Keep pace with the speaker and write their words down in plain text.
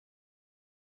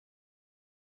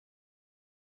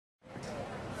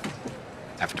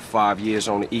After 5 years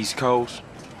on the East Coast,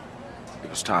 it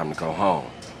was time to go home.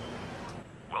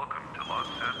 Welcome to Los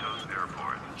Santos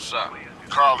Airport. What's up?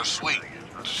 Carl is sweet.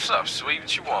 What's up, sweet?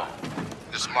 What you want?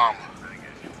 It's Mama.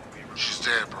 She's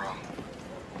dead, bro.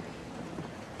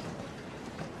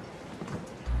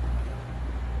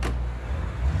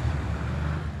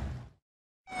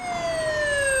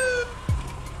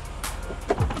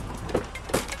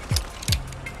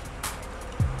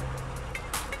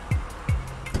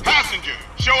 Passenger,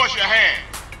 show us your hand.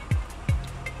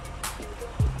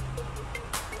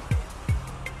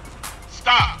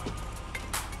 Stop.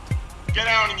 Get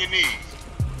down on your knees.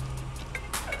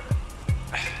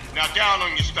 Now down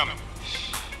on your stomach.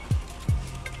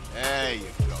 There you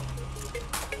go.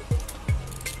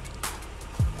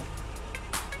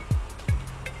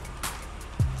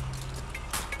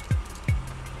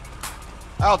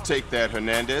 I'll take that,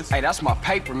 Hernandez. Hey, that's my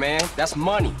paper, man. That's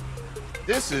money.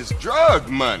 This is drug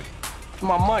money.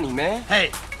 My money, man.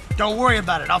 Hey, don't worry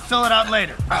about it. I'll fill it out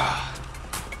later.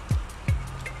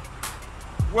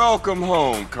 Welcome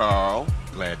home, Carl.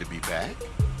 Glad to be back.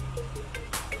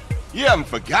 You haven't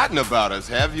forgotten about us,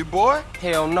 have you, boy?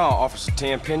 Hell no, Officer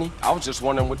Tenpenny. I was just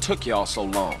wondering what took y'all so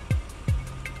long.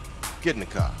 Get in the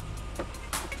car.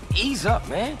 Ease up,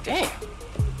 man. Damn.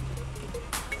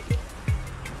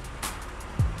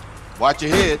 Watch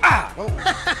your head. Ah! Oh,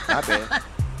 my bad.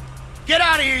 Get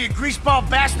out of here, you greaseball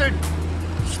bastard!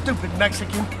 Stupid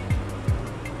Mexican.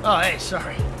 Oh, hey,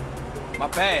 sorry. My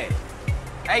bag.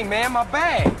 Hey, man, my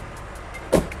bag.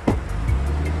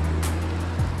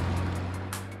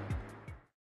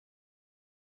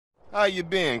 How you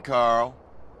been, Carl?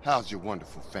 How's your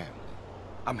wonderful family?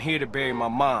 I'm here to bury my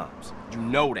moms. You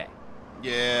know that.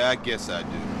 Yeah, I guess I do.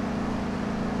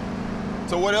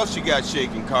 So what else you got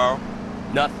shaking, Carl?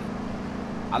 Nothing.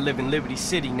 I live in Liberty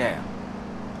City now.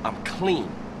 I'm clean.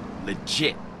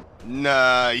 Legit.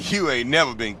 Nah, you ain't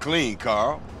never been clean,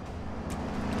 Carl.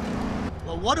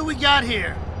 Well, what do we got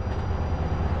here?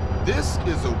 This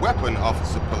is a weapon,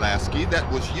 Officer Pulaski, that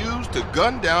was used to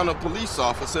gun down a police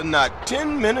officer not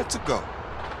 10 minutes ago.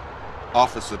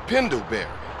 Officer Pendlebury.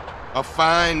 A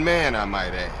fine man, I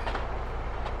might add.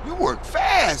 You work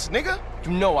fast, nigga.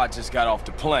 You know I just got off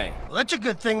the plane. Well, that's a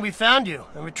good thing we found you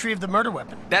and retrieved the murder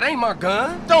weapon. That ain't my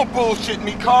gun. Don't bullshit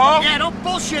me, Carl. Yeah, don't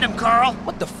bullshit him, Carl.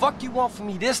 What the fuck you want from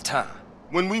me this time?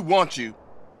 When we want you,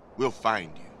 we'll find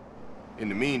you. In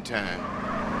the meantime,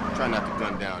 try not to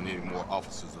gun down any more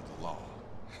officers of the law.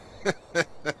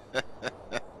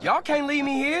 Y'all can't leave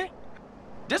me here.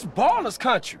 This baller's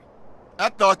country. I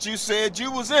thought you said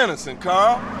you was innocent,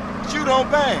 Carl. Shoot on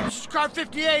bang. This is car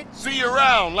 58. See you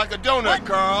around like a donut, What?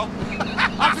 Carl.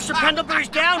 Officer Pendlebury's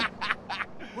down.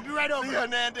 We'll be right over. See,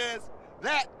 Hernandez?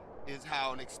 That is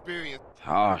how an experience...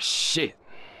 Oh, shit.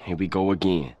 Here we go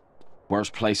again.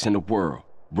 Worst place in the world.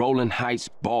 Rolling Heights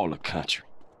baller country.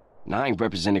 Now, I ain't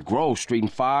represented Grove Street in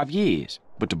 5 years,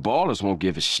 but the ballers won't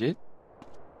give a shit.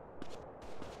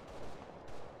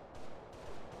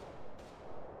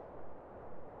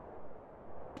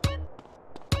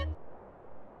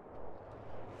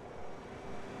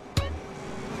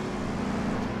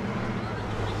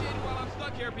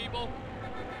 People.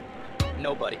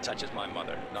 Nobody touches my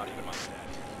mother, not even my dad.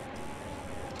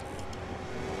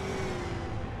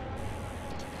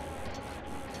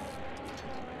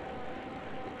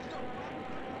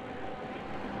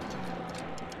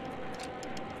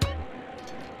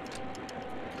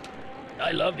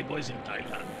 I love the boys in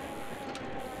Thailand.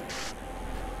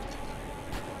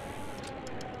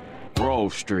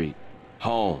 Grove Street.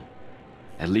 Home.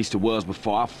 At least it was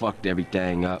before I fucked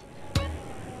everything up.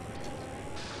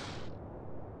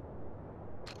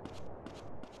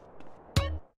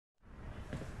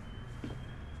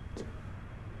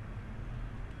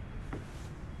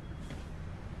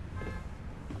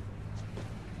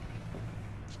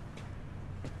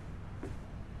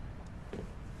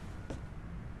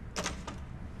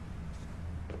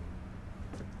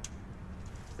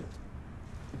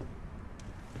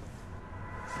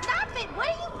 What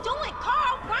are you doing,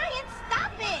 Carl? Brian,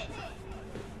 stop it!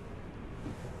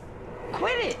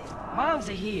 Quit it! Moms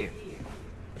are here.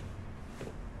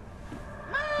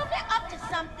 Mom, they're up to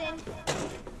something.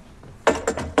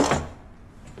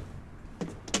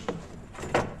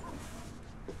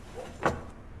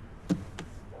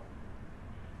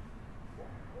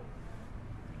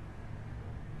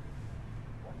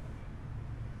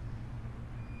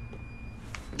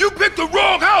 You picked the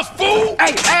wrong house, fool!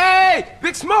 Hey, hey!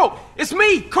 Big Smoke! It's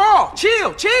me, Carl!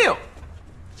 Chill, chill!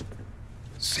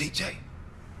 CJ?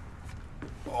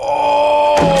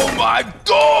 Oh, my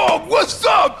dog! What's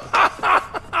up?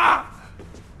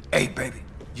 Hey, baby,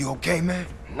 you okay, man?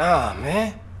 Nah,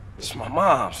 man. It's my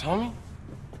mom's, homie.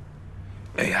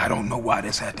 Hey, I don't know why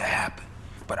this had to happen,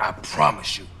 but I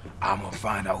promise you, I'm gonna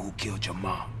find out who killed your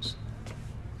moms.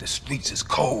 The streets is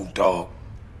cold, dog.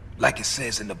 Like it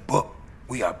says in the book,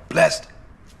 we are blessed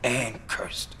and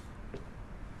cursed.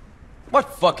 What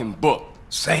fucking book?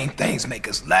 Same things make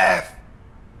us laugh,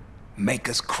 make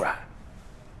us cry.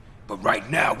 But right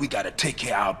now, we gotta take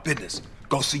care of our business.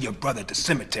 Go see your brother at the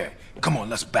cemetery. Come on,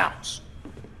 let's bounce.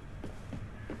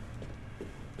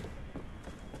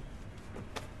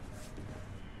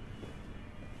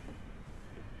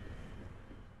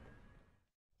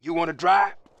 You wanna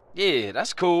drive? Yeah,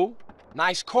 that's cool.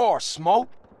 Nice car, Smoke.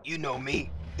 You know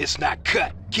me. It's not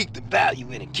cut. Keep the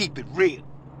value in it. Keep it real.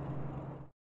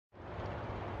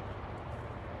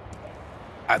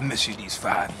 I've missed you these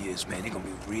 5 years, man. They're gonna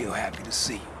be real happy to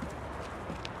see you.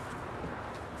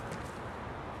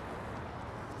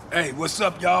 Hey, what's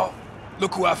up, y'all?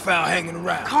 Look who I found hanging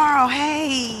around. Carl,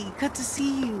 hey, good to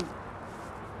see you.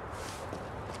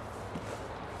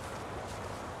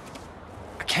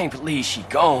 I can't believe she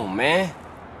gone, man.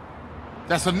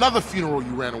 That's another funeral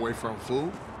you ran away from,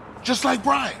 fool. Just like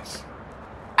Brian's.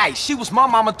 Hey, she was my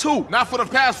mama too. Not for the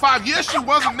past 5 years she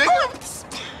wasn't, nigga.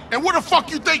 And where the fuck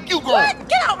you think you going? What?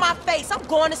 Get out my face. I'm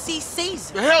going to see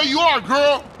Caesar. The hell you are,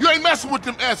 girl. You ain't messing with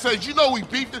them essays. You know we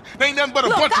beefed it. They ain't nothing but a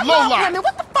Look, bunch I of love lowlife. women.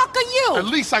 What the fuck are you? At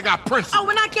least I got principles. Oh,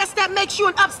 and I guess that makes you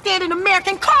an upstanding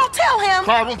American. Carl, tell him.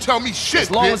 Carl, don't tell me shit,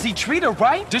 As long bitch. as he treat her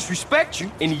right, disrespect you,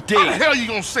 and he How the did. hell you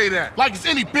gonna say that? Like it's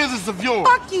any business of yours.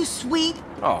 Fuck you, sweet.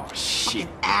 Oh, shit.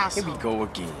 Asshole. Here we go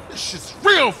again. This shit's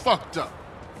real fucked up.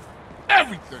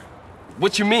 Everything.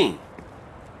 What you mean?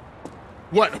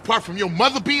 What, apart from your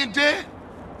mother being dead?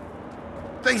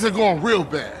 Things are going real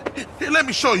bad. Here, let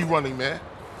me show you running, man.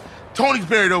 Tony's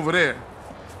buried over there.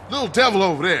 Little devil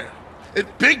over there. And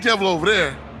big devil over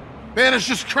there. Man, it's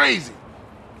just crazy.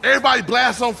 Everybody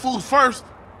blasts on food first,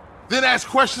 then ask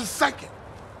questions second.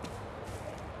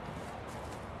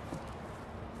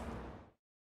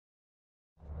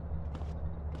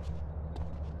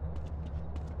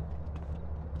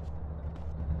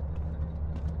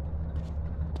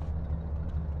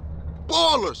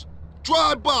 Ballers!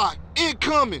 Drive-by!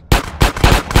 Incoming!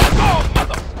 Oh,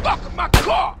 motherfucker, my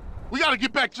car! We gotta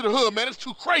get back to the hood, man. It's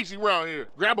too crazy around here.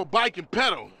 Grab a bike and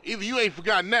pedal. Either you ain't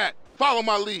forgotten that. Follow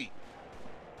my lead.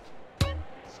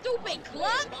 Stupid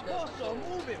cluck. Also,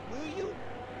 move it, will you?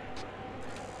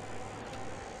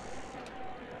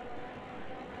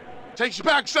 Takes you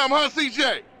back some, huh,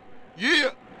 CJ? Yeah.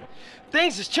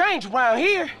 Things has changed around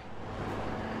here.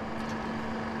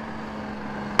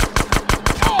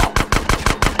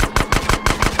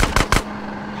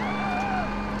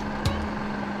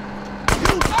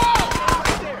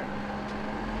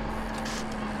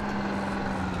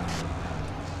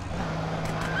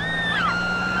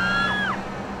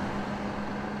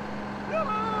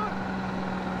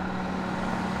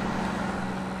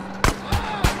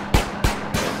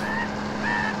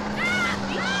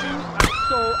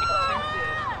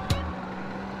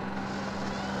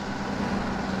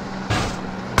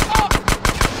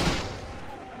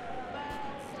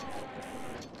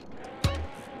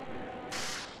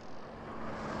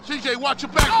 CJ, watch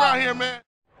your back around here, man.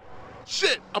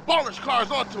 Shit, a baller's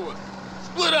car's onto us.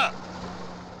 Split up.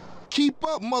 Keep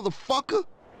up, motherfucker!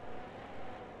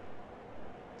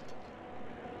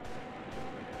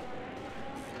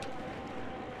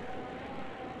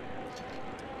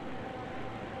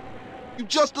 You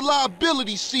just a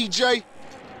liability, CJ.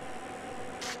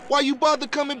 Why you bother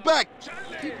coming back?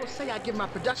 People say I give my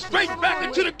production Straight back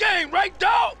into the game, right,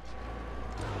 dog?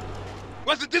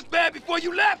 Was it this bad before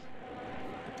you left?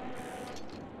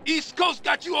 East Coast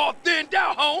got you all thinned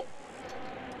out, home.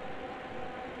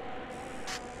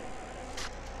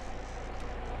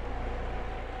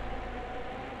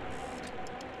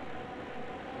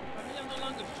 I no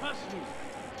longer trust me.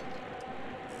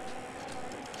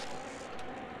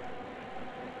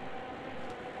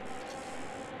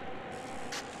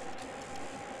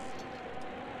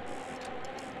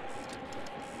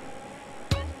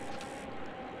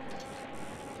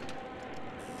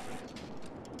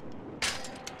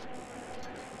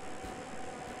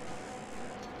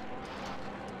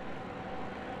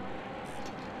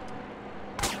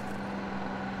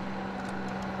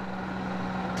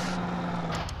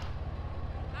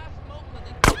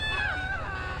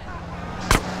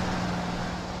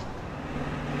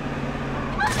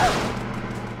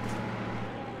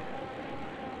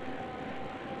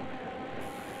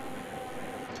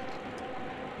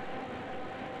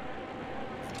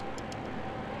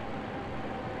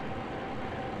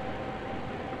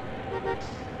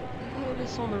 You hear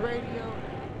this on the radio?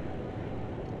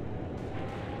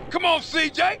 Come on,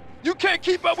 CJ. You can't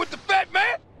keep up with the fat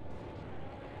man?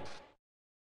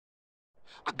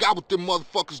 I got with them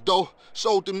motherfuckers, though.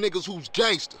 Sold them niggas who's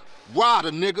gangster.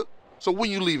 Rider, nigga. So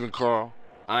when you leaving, Carl?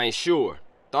 I ain't sure.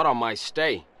 Thought I might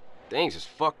stay. Things is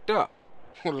fucked up.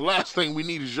 Well, the last thing we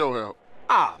need is your help.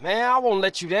 Ah, man, I won't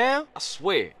let you down. I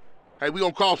swear. Hey, we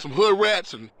gonna call some hood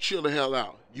rats and chill the hell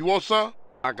out. You want some?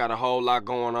 I got a whole lot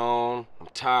going on. I'm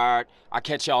tired. I'll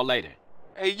catch y'all later.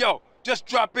 Hey, yo, just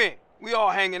drop in. We all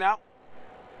hanging out.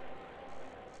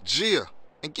 Gia,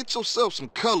 and get yourself some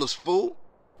colors, fool.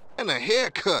 And a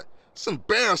haircut. It's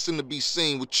embarrassing to be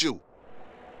seen with you.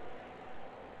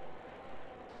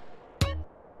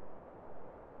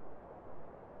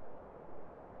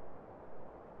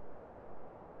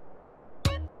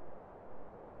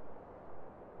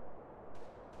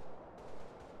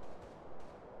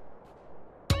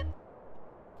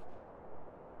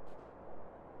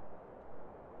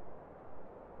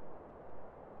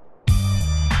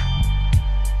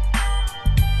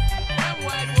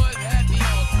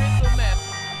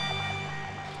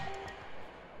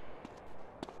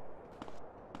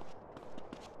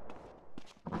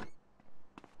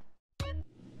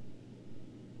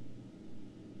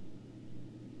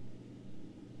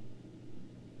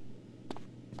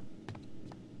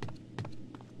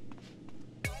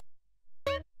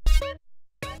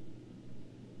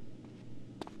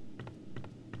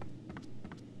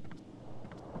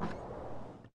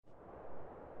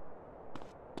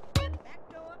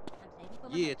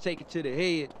 Yeah, take it to the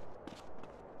head.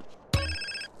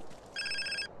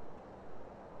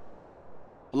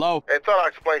 Hello? Hey, thought I'd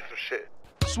explain some shit.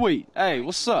 Sweet. Hey,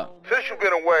 what's up? Since you've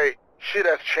been away, shit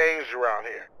has changed around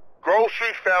here. Grove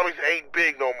Street families ain't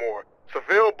big no more.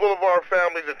 Seville Boulevard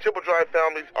families and Temple Drive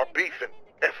families are beefing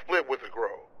and split with the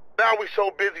Grove. Now we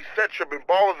so busy, set tripping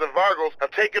ballers and Vargos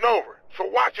have taken over. So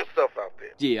watch yourself out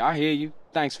there. Yeah, I hear you.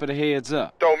 Thanks for the heads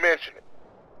up. Don't mention it.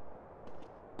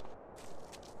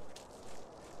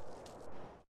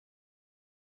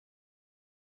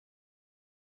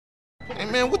 Hey,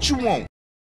 man, what you want?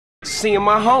 Seeing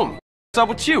my homie. What's up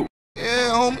with you?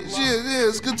 Yeah, homie. Yeah,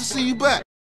 it's good to see you back.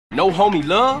 No homie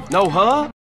love? No hug?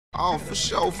 Oh, for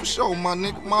sure, my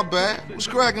nigga. My bad. What's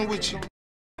cracking with you?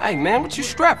 Hey, man, what you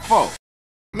strapped for?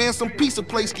 Man, some pizza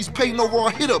place keeps painting over our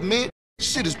hit up, man.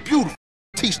 Shit is beautiful.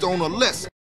 Teach the owner a lesson.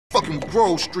 Fucking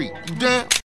Grove Street. You down?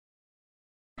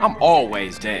 I'm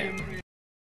always down.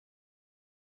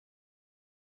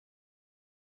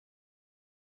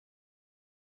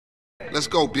 Let's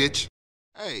go, bitch.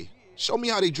 Hey, show me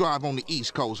how they drive on the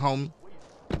East Coast, homie.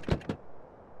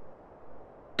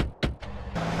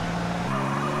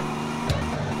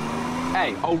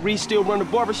 Hey, old Reese still run the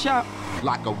barbershop?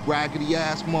 Like a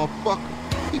raggedy-ass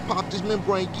motherfucker. He popped his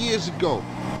membrane years ago.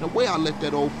 The way I let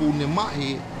that old fool in my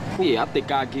head. Yeah, I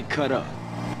think I'd get cut up.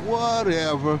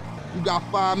 Whatever. You got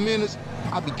 5 minutes?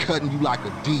 I'll be cutting you like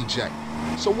a DJ.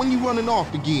 So when you running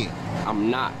off again? I'm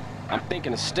not. I'm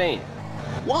thinking of staying.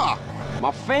 Why?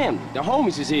 My family, the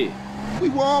homies is here. We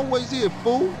were always here,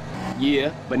 fool.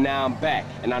 Yeah, but now I'm back,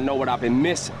 and I know what I've been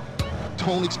missing.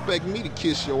 Don't expect me to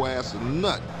kiss your ass or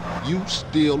nothing. You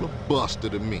still a buster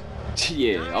to me.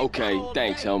 Yeah, okay.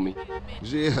 Thanks, homie.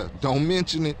 Yeah, don't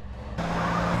mention it.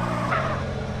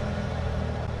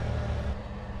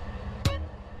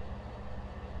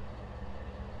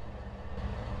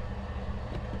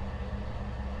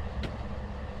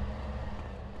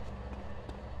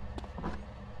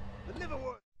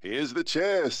 Here's the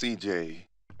chair, CJ.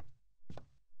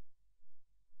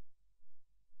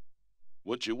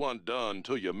 What you want done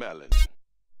to your melon?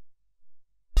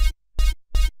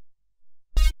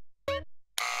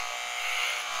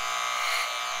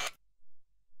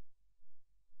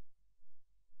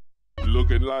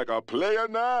 Looking like a player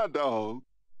now, dog.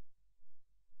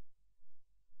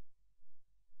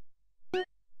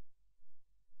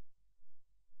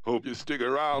 Hope you stick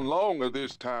around longer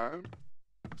this time.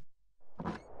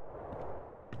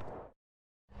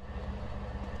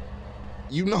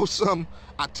 You know something?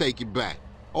 I take it back.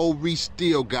 Old Reese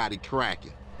still got it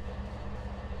cracking.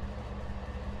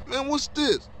 Man, what's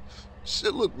this?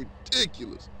 Shit look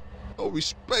ridiculous. No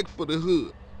respect for the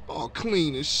hood. All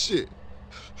clean as shit.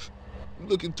 You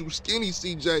looking too skinny,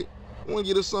 CJ. I wanna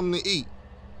get us something to eat.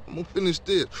 I'm gonna finish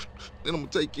this, then I'm gonna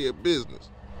take care of business.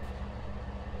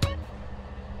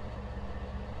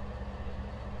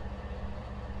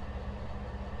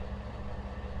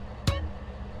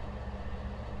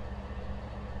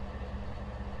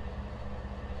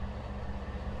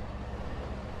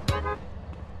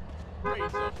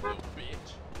 Raise up, little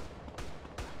bitch.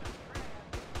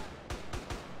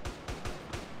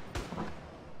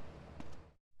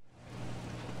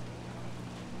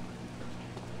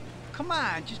 come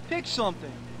on, just pick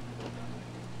something.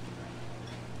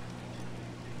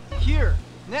 Here,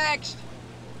 next.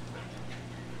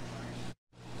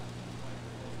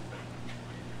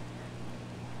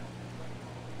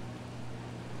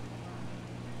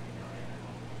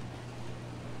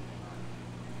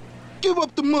 Give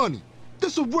up the money.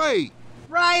 This a raid.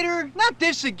 Ryder, not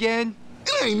this again.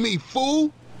 It ain't me,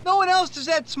 fool. No one else is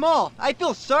that small. I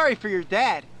feel sorry for your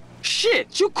dad.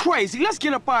 Shit, you crazy. Let's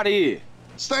get up out of here.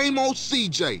 Same old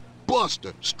CJ.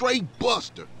 Buster. Straight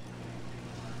Buster.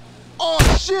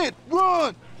 Oh, shit!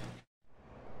 Run!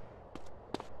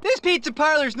 This pizza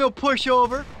parlor's no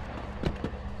pushover.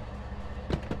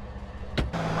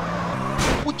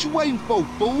 What you waiting for,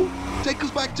 fool? Take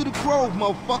us back to the Grove,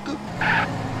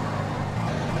 motherfucker.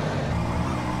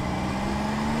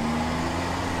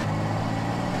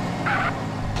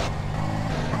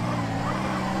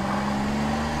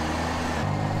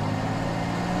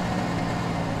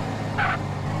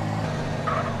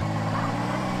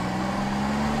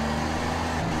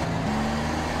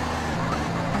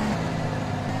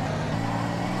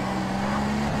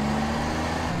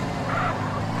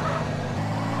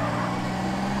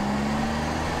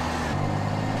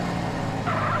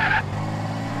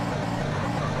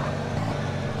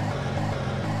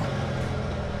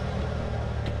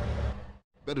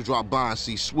 Better drop by and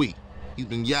see Sweet. He's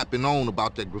been yapping on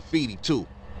about that graffiti, too.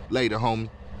 Later, homie.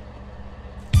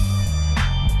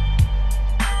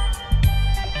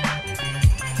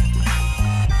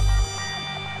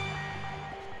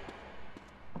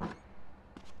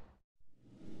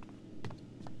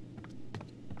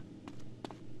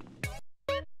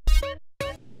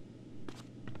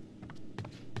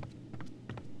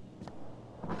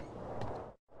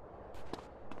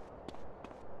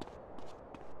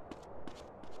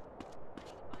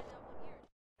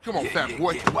 Come on, fat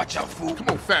boy. Yeah, watch out, fool. Come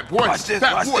on, fat boy. Watch this,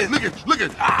 fat watch boy, this. look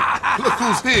at. Look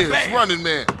who's here. It's Running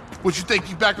Man. What, you think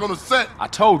you back on the set? I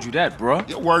told you that, bruh.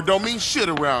 Your word don't mean shit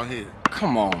around here.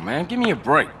 Come on, man. Give me a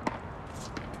break.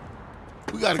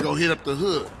 We gotta go hit up the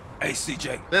hood. Hey,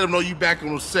 CJ. Let them know you back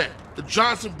on the set. The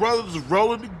Johnson brothers is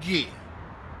rolling again.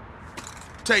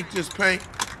 Take this paint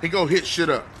and go hit shit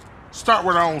up. Start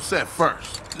with our own set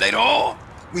first. Later on,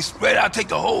 we spread out, take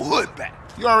the whole hood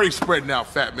back. You already spreading out,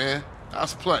 fat man.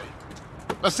 Let's play.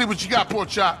 Let's see what you got, pork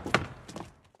chop.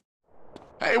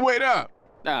 Hey, wait up.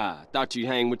 Ah, thought you'd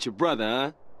hang with your brother,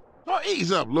 huh? Oh, ease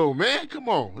up, little man. Come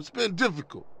on. It's been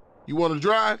difficult. You want to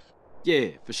drive?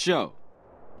 Yeah, for sure.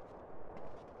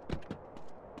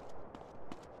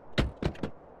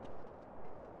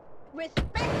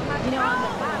 Respect my you know, I'm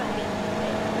the bottom of it.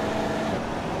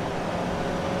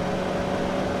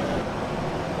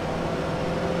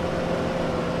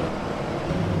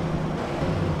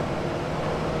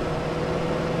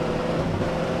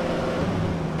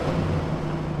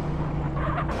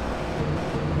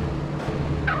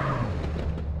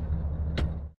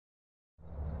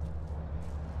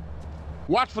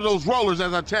 Watch for those rollers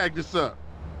as I tag this up.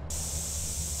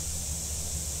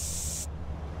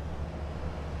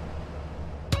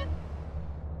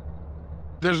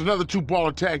 There's another 2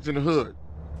 baller tags in the hood.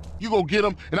 You go get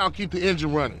them, and I'll keep the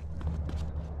engine running.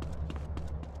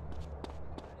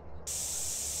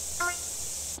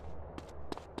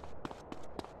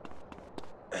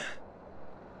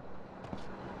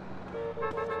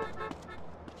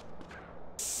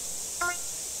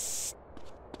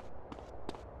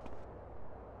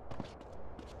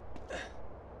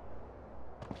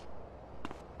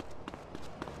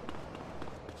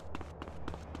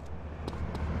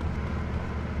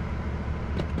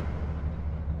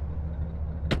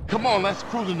 Come on, let's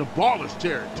cruise into ballers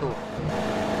territory.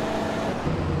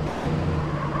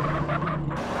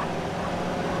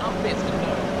 I'm pissed to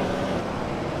know.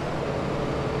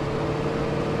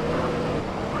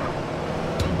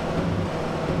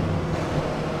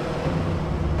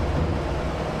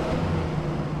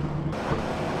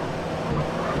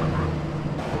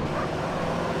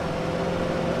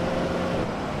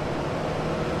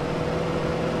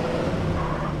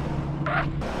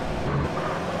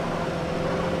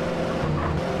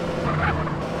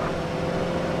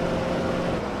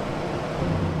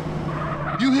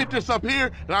 You hit this up here,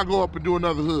 and I'll go up and do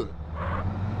another hood.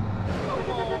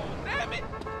 Oh, damn it.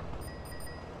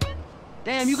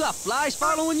 Damn, you got flies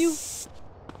following you?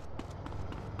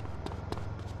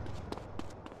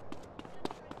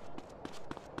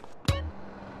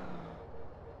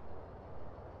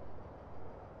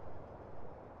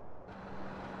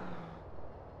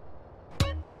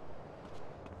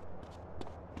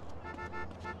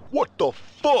 What the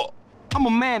fuck? I'm a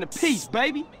man of peace,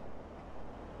 baby.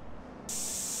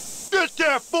 Get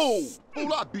scared fool!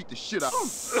 Fool, I beat the shit out of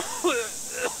you.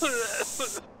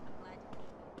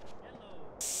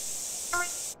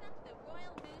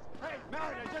 Hey, man,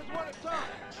 I just want to talk.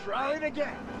 Try it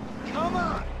again. Come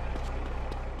on.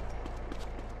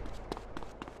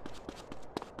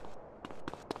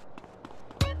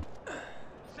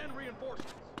 Send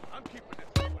reinforcements. I'm keeping this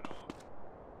going on.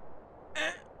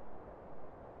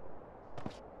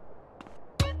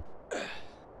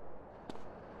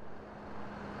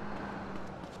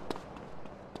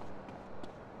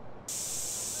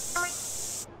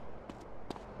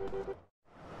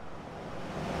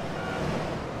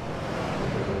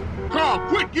 Carl,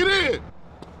 quick, get in!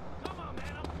 Come on,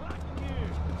 man, I'm clocking here.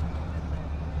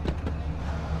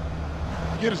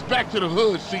 Get us back to the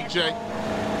hood, CJ.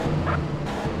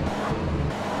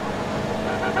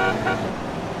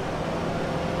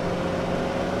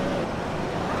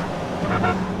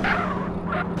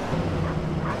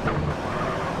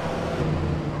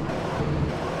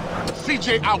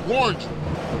 CJ, I warned you.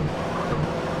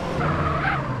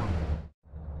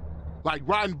 Like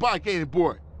riding bike, ain't it,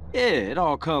 boy? Yeah, it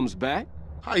all comes back.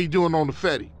 How you doing on the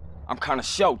Fetty? I'm kinda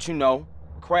short, you know.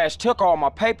 Crash took all my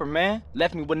paper, man.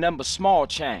 Left me with nothing but small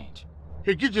change.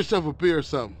 Here, get yourself a beer or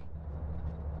something.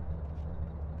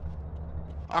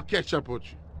 I'll catch up with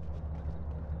you.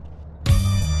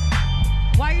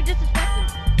 Why are you disrespecting me?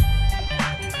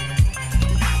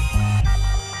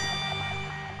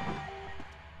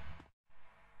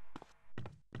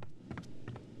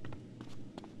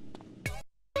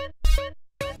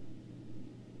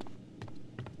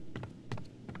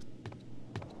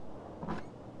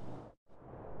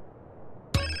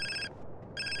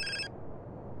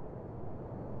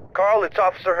 Carl, it's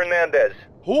Officer Hernandez.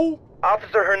 Who?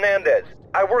 Officer Hernandez.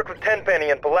 I work with Tenpenny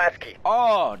and Pulaski.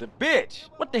 Oh, the bitch.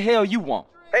 What the hell you want?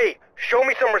 Hey, show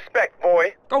me some respect,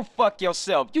 boy. Go fuck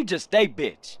yourself. You just a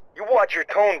bitch. You watch your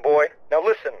tone, boy. Now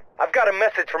listen, I've got a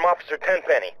message from Officer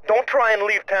Tenpenny. Don't try and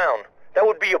leave town. That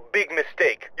would be a big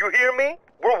mistake. You hear me?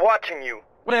 We're watching you.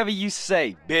 Whatever you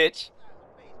say, bitch.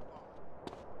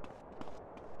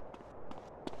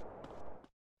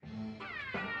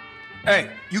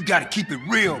 Hey, you gotta keep it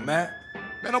real, man.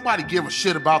 Man, nobody give a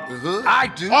shit about the hood.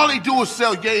 I do. All they do is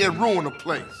sell yay and ruin the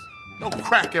place. No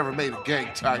crack ever made a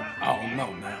gang type. I don't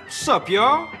know, man. What's up,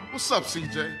 y'all? What's up,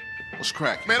 CJ? What's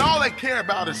cracking? Man, all they care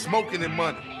about is smoking and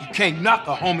money. You can't knock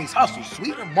a homie's hustle, sweet.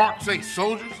 Even Marks ain't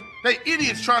soldiers. They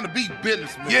idiots trying to be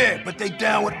businessmen. Yeah, but they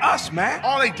down with us, man.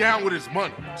 All they down with is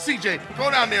money. CJ, go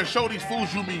down there and show these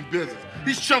fools you mean business.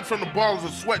 These chumps from the ballers are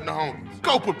sweating the homies.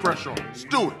 Go put pressure on them. Let's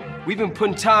do it. We've been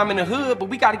putting time in the hood, but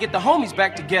we gotta get the homies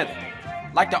back together.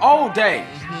 Like the old days.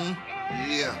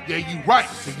 Yeah, you right.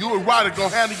 So you and Ryder gonna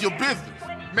handle your business.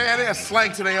 Man, they're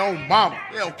slang to their own mama.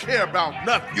 They don't care about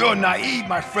nothing. You're naive,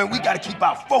 my friend. We gotta keep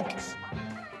our focus.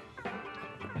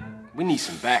 We need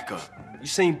some backup. You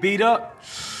seen Beat Up?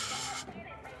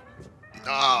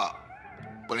 Nah,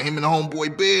 but him and the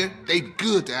homeboy Bear, they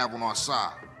good to have on our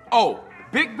side. Oh,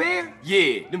 Big Bear?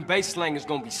 Yeah, them bass slangers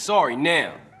gonna be sorry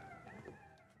now.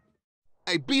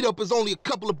 Hey, Beat Up is only a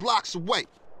couple of blocks away.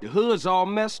 The hood's all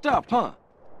messed up, huh?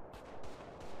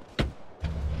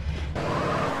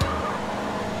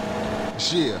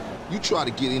 Yeah, you try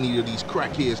to get any of these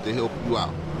crackheads to help you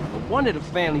out. But one of the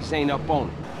families ain't up on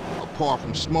it. Apart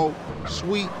from Smoke,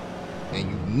 Sweet, and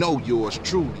you know yours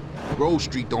truly. Grove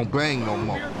Street don't bang no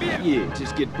more. Yeah,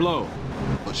 just get blown.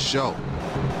 For sure.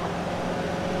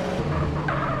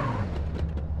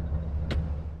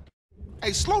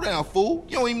 Hey, slow down, fool.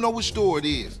 You don't even know which store it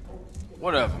is.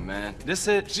 Whatever, man. This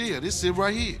it? Yeah, this it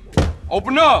right here.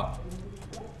 Open up!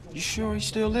 You sure he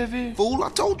still live here? Fool, I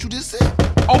told you this it.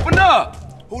 Open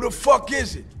up! Who the fuck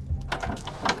is it?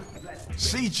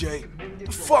 CJ,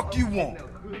 the fuck you want?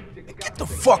 Get the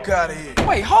fuck out of here.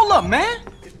 Wait, hold up, man.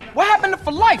 What happened to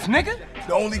for life, nigga?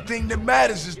 The only thing that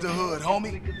matters is the hood,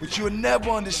 homie. But you'll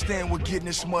never understand what getting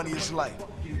this money is like.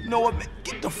 You know what, man?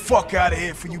 Get the fuck out of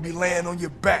here before you be laying on your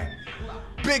back.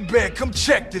 Big Bear, come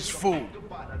check this fool.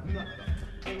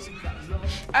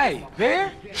 Hey,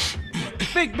 Bear?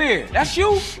 Big Bear, that's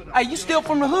you? Hey, you still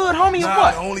from the hood, homie, or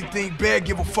what? The only thing Bear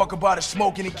give a fuck about is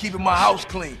smoking and keeping my house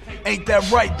clean. Ain't that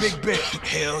right, Big Bear?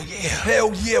 Hell yeah.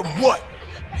 Hell yeah what?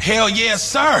 Hell yeah,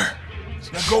 sir.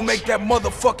 Now go make that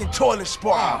motherfucking toilet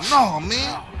spark. Oh, no,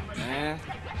 man. Oh, man.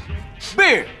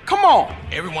 Bear, come on.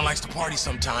 Everyone likes to party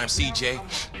sometimes, CJ.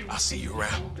 I'll see you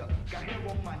around.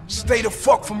 Stay the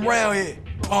fuck from around here,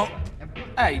 punk.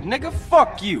 Hey, nigga,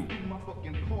 fuck you.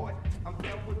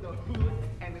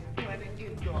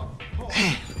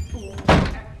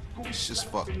 It's just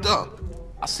fucked up.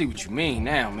 I see what you mean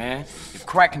now, man. If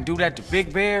Crack can do that to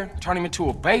Big Bear, turn him into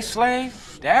a base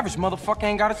slave, the average motherfucker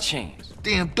ain't got a chance.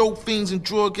 Damn dope fiends and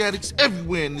drug addicts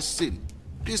everywhere in this city.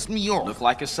 Piss me off. Look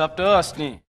like it's up to us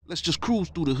then. Let's just cruise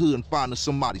through the hood and find us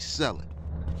somebody selling.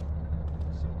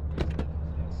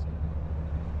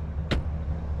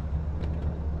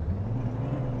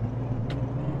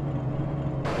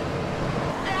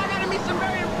 Hey, I gotta meet some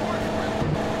very important.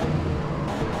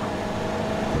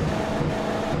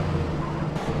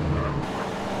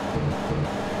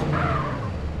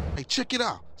 Hey, check it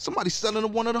out. Somebody's selling to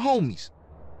one of the homies.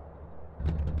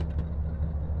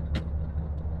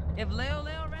 If Leo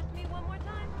arrests me one more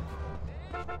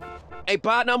time. Hey,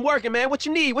 partner, I'm working, man. What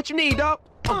you need? What you need, dog?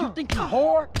 Oh, you think you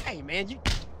whore? Hey, man, you...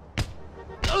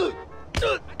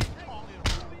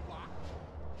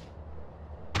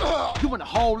 You in a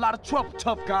whole lot of trouble,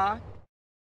 tough guy.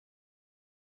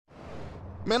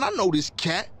 Man, I know this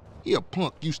cat. He a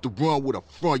punk used to run with a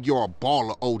front yard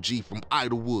baller OG from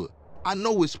Idlewood. I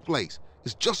know his place.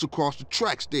 It's just across the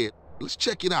tracks there. Let's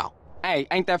check it out. Hey,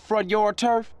 ain't that front yard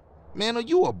turf? Man, are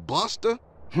you a buster?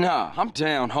 Nah, I'm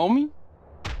down, homie.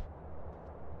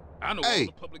 I know Hey, all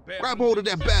the public bathrooms. grab hold of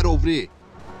that bat over there.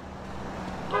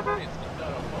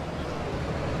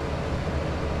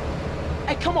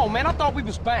 Hey, come on, man. I thought we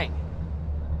was banging.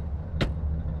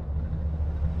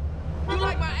 You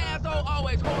like my asshole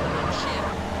always holding on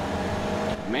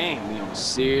shit. Man, we on a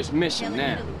serious mission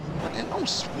now. Man, don't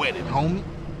sweat it, homie.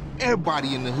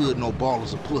 Everybody in the hood know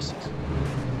ballers are pussies.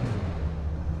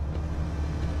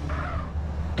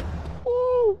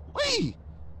 Ooh-wee!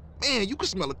 Man, you can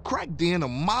smell a crack den a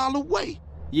mile away.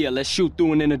 Yeah, let's shoot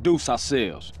through and introduce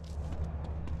ourselves.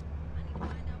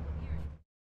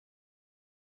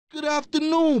 Good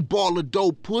afternoon, baller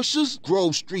dope pushers.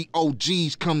 Grove Street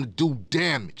OGs come to do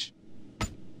damage.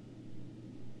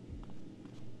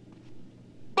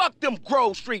 Fuck them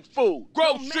Grove Street fools.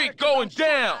 Grove Street going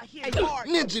down.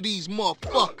 Ninja these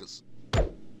motherfuckers.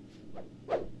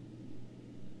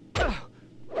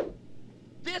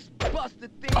 This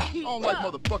busted thing I don't like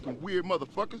motherfucking weird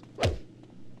motherfuckers.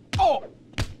 Oh!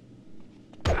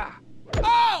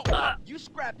 Oh! You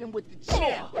scrapped him with the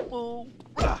chair, fool.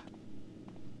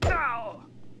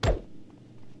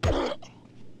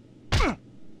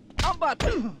 I'm about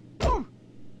to...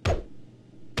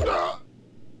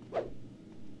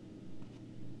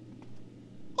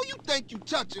 Who you think you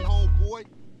touching, homeboy?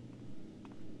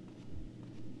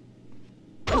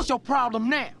 What's your problem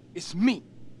now? It's me.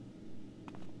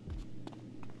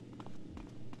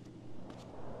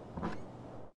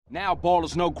 Now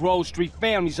ballers know Grove Street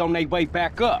families on their way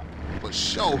back up. For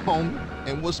sure, homie.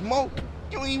 And what's more,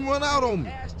 you ain't run out on me.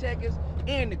 Ass checkers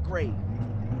in the grave.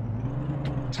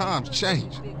 Times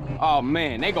change. Oh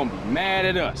man, they gonna be mad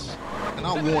at us. And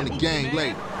I'll warn the gang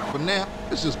later. For now,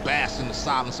 let's just bask in the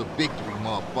silence of victory,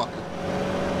 motherfucker.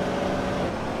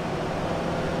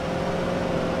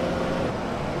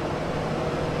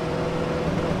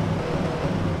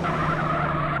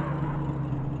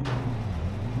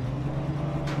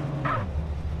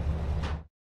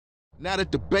 Now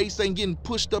that the bass ain't getting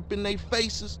pushed up in their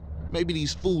faces, maybe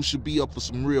these fools should be up for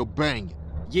some real banging.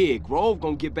 Yeah, Grove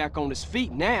gonna get back on his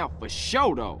feet now, for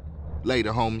sure though.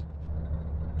 Later, homie.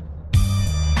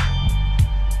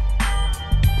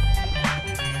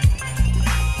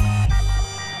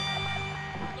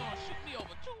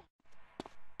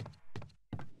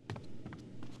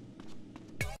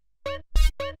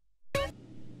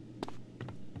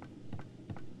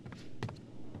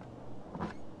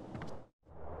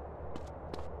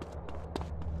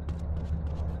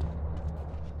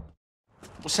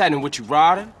 What's happening with you,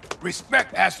 Ryder?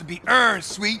 Respect has to be earned,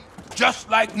 sweet, just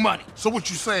like money. So what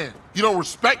you saying? You don't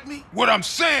respect me? What I'm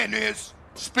saying is,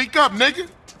 Speak up, nigga.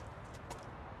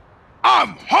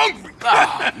 I'm hungry.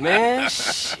 Ah, man,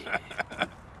 shit.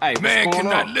 Hey, Man what's going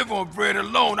cannot on? live on bread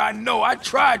alone. I know. I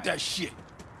tried that shit.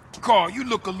 Carl, you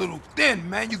look a little thin,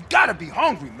 man. You gotta be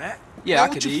hungry, man. Yeah, Man, I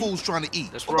what could you eat. fools trying to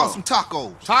eat? That's What about wrong. some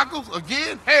tacos? Tacos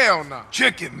again? Hell no.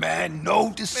 Chicken, man. No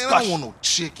Man, discussion. I don't want no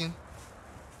chicken.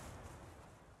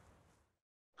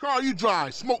 Carl, you dry.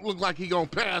 Smoke look like he gonna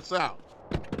pass out.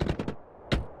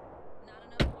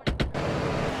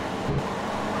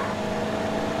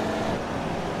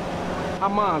 Our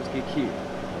moms get killed.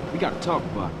 We gotta talk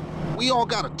about it. We all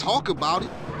gotta talk about it.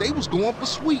 They was going for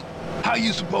sweet. How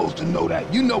you supposed to know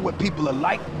that? You know what people are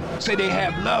like. Say they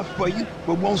have love for you,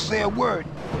 but won't say a word.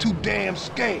 Too damn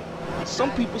scared.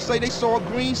 Some people say they saw a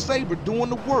green Saber doing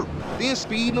the work, then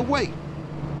speeding away.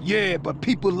 Yeah, but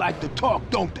people like to talk,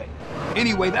 don't they?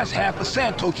 Anyway, that's half of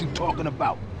Santos you talking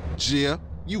about. Yeah,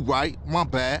 you right. My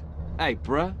bad. Hey,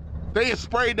 bruh. They had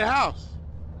sprayed the house.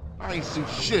 I ain't see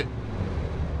shit.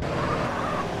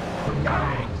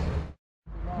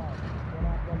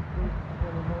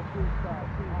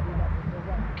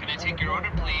 Take your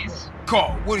order, please.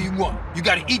 Carl, what do you want? You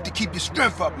gotta eat to keep your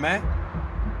strength up, man.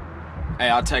 Hey,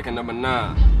 I'll take a number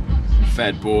 9.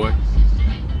 Fat boy.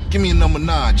 Give me a number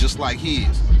 9, just like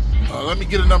his. Let me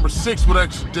get a number 6 with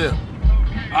extra dip.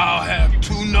 I'll have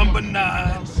 2 number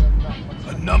 9s,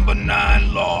 a number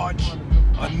 9 large,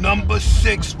 a number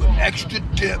 6 with extra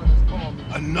dip,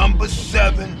 a number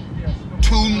 7,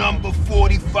 2 number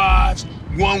 45s,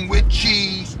 1 with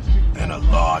cheese, and a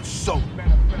large soda.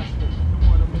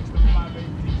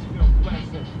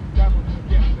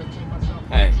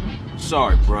 Hey,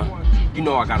 sorry, bruh. You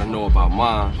know I gotta know about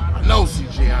mine. I know,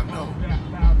 CJ, I know.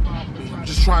 I'm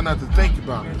just trying not to think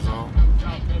about it, is all.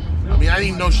 I mean, I didn't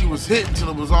even know she was hit until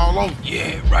it was all over.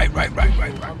 Yeah, right.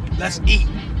 Let's eat.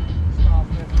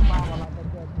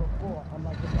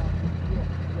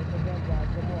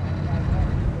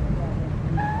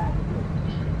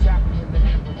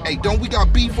 Hey, don't we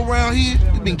got beef around here?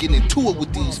 You been getting into it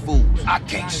with these fools. I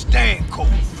can't stand cold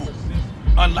food.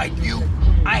 Unlike you,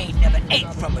 I ain't never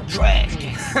ate from a trash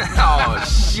can. Oh,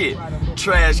 shit.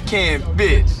 Trash can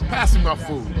bitch. Pass me my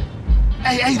food.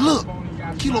 Hey, look.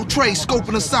 Kilo Trey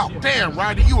scoping us out. Damn,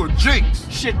 Ryder, you a jinx.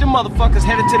 Shit, them motherfuckers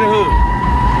headed to the hood.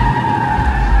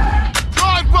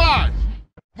 Drive by!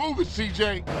 Move it,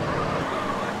 CJ.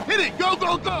 Hit it, go!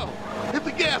 Hit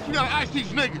the gas, we gotta ice these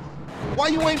niggas. Why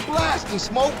you ain't blasting,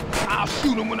 Smoke? I'll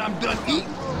shoot him when I'm done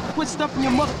eating. Quit stuffing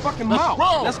your motherfucking mouth.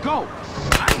 Roll. Let's go.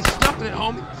 I ain't stuffing it,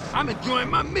 homie. I'm enjoying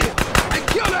my meal. Hey,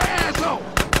 kill that asshole!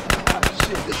 Oh,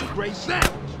 shit, this is a great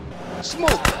sandwich. Smoke,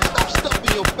 stop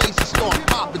stuffing your face and start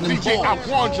popping them CJ, I balls.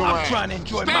 warned your I'm ass. trying to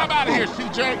enjoy Stab my out of food. here,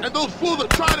 CJ. And those fools are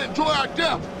trying to enjoy our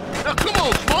death. Now, come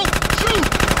on, Smoke. Shoot!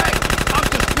 Hey, I'm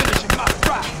just finishing my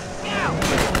fry.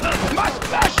 My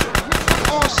special!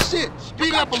 Oh, shit.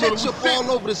 Speed up a little. Ketchup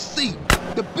all over the seat.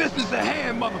 The business at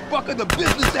hand, motherfucker. The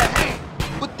business at hand.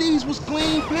 But these was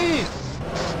clean pants.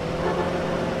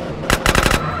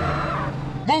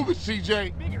 Move it,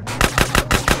 CJ.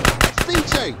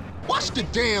 CJ, watch the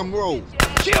damn road.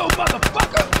 Chill,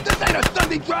 motherfucker. This ain't a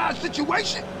Sunday drive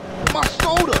situation. My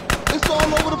soda, it's all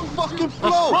over the fucking Let's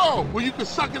floor. roll. Well, you can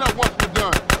suck it up once we're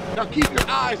done. Now keep your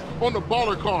eyes on the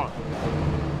baller car.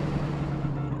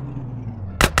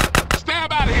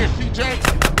 Stab out of here, CJ.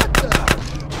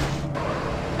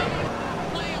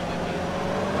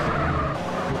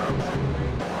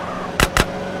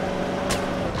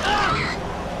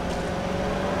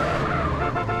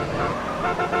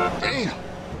 Damn,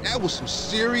 that was some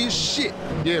serious shit.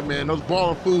 Yeah, man, those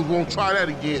baller fools won't try that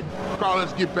again. Carl,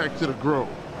 let's get back to the Grove.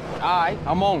 All right,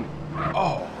 I'm on it.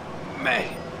 Oh,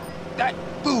 man. That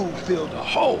food filled a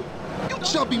hole. You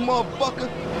chubby motherfucker.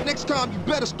 Next time you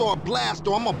better start blast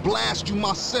or I'm gonna blast you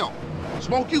myself.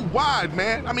 Smoke you wide,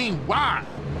 man. I mean, wide.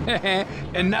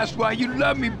 And that's why you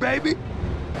love me, baby.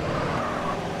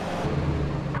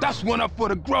 That's one up for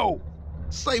the Grove.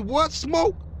 Say what,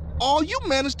 Smoke? All you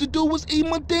managed to do was eat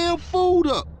my damn food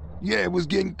up. Yeah, it was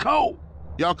getting cold.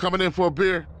 Y'all coming in for a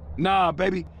beer? Nah,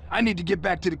 baby. I need to get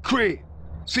back to the crib.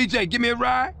 CJ, give me a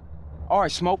ride? All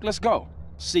right, Smoke, let's go.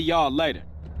 See y'all later.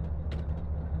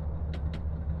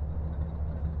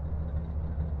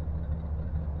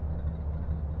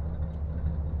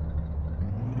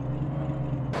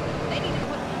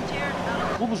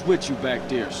 What was with you back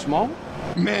there, Smoke?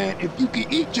 Man, if you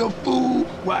can eat your food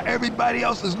while everybody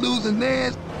else is losing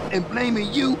theirs and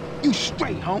blaming you, you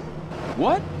straight, homie.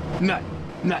 What?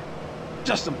 Nothing.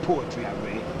 Just some poetry I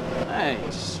read. Hey,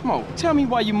 Smoke, tell me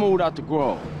why you moved out the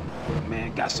Grove.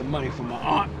 Man, got some money from my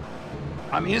aunt.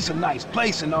 I mean, it's a nice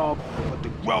place and all, but the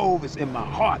Grove is in my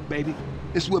heart, baby.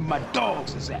 It's where my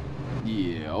dogs is at.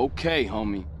 Yeah, okay,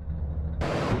 homie.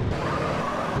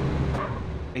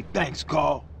 Hey, thanks,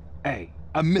 Carl. Hey,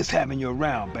 I miss having you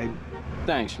around, baby.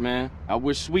 Thanks, man. I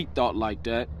wish Sweet thought like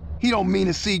that. He don't mean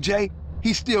it, CJ.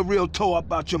 He's still real tore up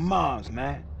about your moms,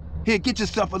 man. Here, get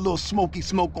yourself a little smoky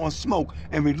smoke on smoke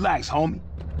and relax, homie.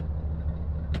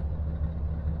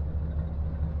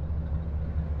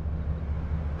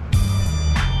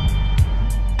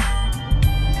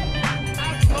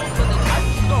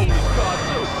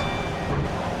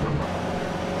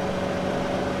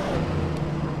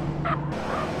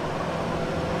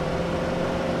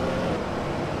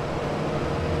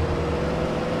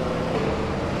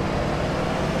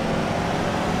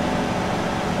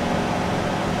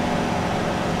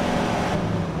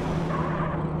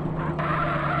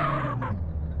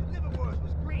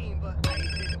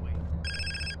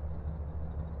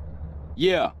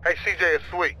 Yeah. Hey, CJ, it's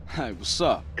Sweet. Hey, what's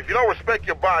up? If you don't respect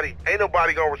your body, ain't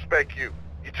nobody gonna respect you.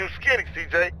 You're too skinny,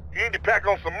 CJ. You need to pack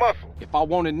on some muscle. If I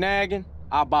wanted nagging,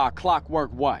 I'd buy a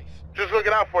clockwork wife. Just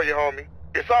looking out for you, homie.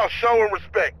 It's all show and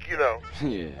respect, you know.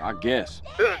 Yeah, I guess.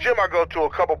 There's a gym I go to a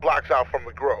couple blocks out from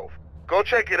the Grove. Go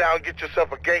check it out and get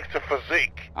yourself a gangster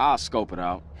physique. I'll scope it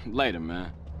out. Later,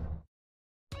 man.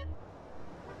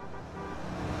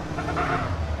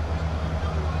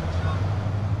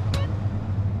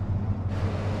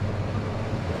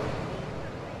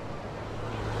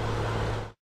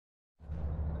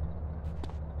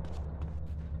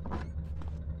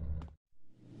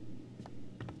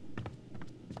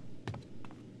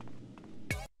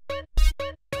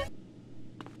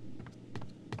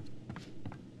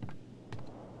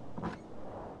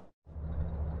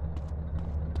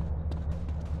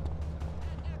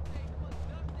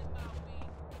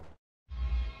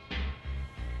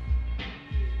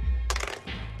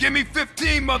 Give me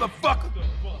 15, motherfucker!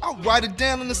 I'll write it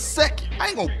down in a second. I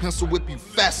ain't gonna pencil whip you,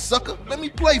 fat sucker. Let me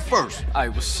play first. Hey,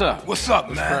 what's up? What's up,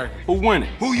 man? Who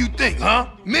winning? Who you think, huh?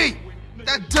 Me!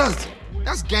 That does it.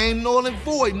 That's game null and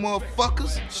void,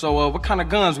 motherfuckers. So, what kind of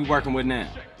guns we working with now?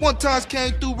 One time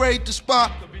came through, raided the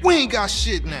spot. We ain't got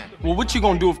shit now. Well, what you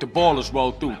gonna do if the ballers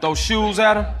roll through? Throw shoes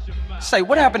at him? Say,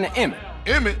 what happened to Emmett?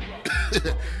 Emmett?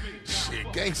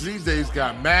 Shit, gangs these days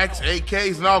got Macs,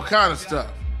 AKs, and all kind of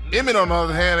stuff. Emmett, on the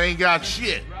other hand, ain't got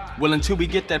shit. Well, until we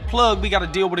get that plug, we gotta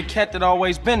deal with a cat that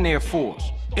always been there for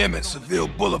us. Emmett, Seville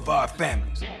Boulevard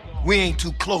families. We ain't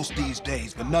too close these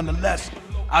days, but nonetheless,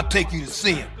 I'll take you to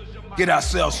see him. Get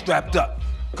ourselves strapped up.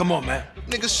 Come on, man.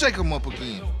 Nigga, shake him up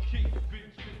again.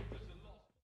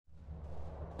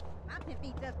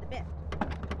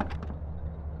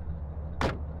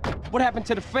 What happened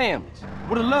to the families?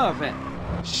 Where the love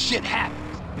at? Shit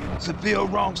happens. Seville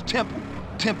wrongs Temple.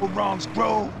 Temple wrongs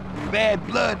Grove. Bad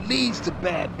blood leads to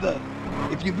bad blood.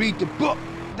 If you read the book,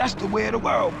 that's the way of the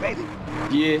world, baby.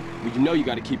 Yeah, well, you know you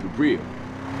gotta keep it real.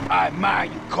 I admire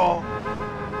you, Carl.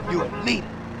 You're a leader,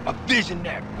 a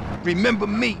visionary. Remember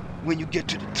me when you get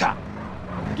to the top.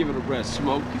 Give it a rest,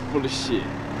 Smoke. You full of shit.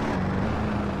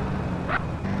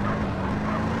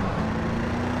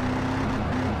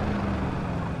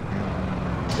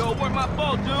 Yo, where my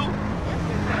ball, dude?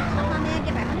 My man,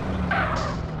 get back.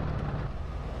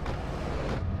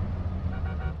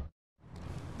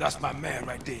 That's my man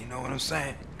right there, you know what I'm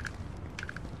saying?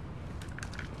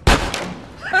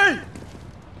 Hey!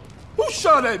 Who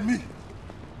shot at me?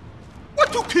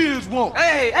 What do kids want?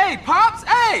 Hey, Pops!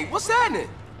 Hey, what's happening?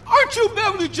 Aren't you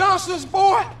Beverly Johnson's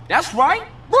boy? That's right.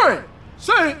 Brian,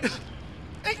 say,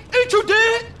 ain't you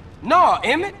dead? No,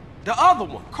 Emmett. The other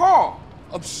one, Carl.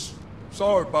 I'm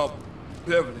sorry about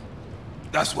Beverly.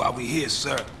 That's why we're here,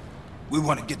 sir. We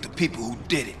want to get the people who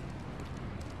did it.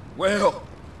 Well,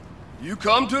 you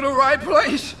come to the right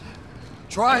place.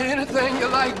 Try anything you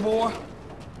like, boy.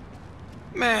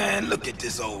 Man, look at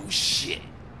this old shit.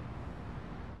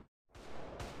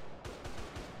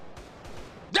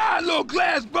 Die, little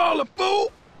glass baller,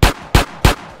 fool!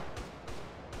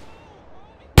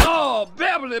 Oh,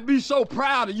 Beverly be so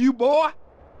proud of you, boy.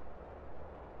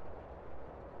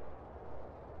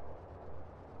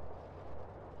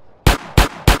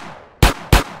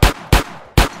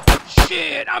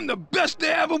 Shit, I'm the best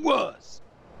there ever was.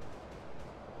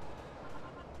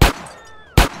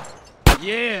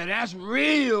 Yeah, that's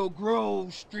real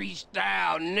Grove Street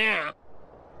style now.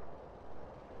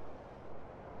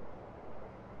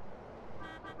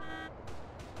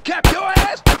 Cap your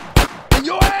ass? And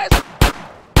your ass?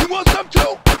 You want some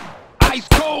too? Ice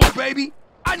cold, baby.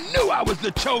 I knew I was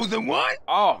the chosen one.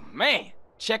 Oh, man.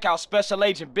 Check out Special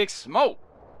Agent Big Smoke.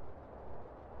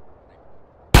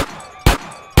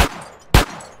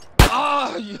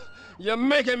 Oh, you're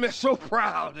making me so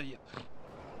proud of you.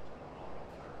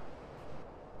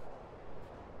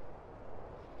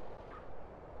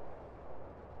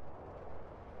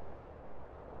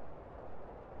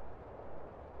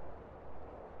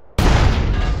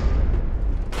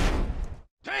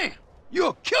 Damn, you're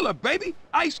a killer, baby.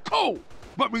 Ice cold.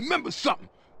 But remember something.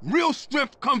 Real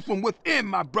strength comes from within,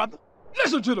 my brother.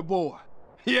 Listen to the boy.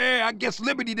 Yeah, I guess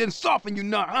liberty didn't soften you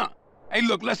none, huh? Hey,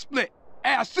 look, let's split.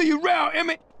 Hey, I'll see you around,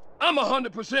 Emmett. I'm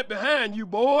 100% behind you,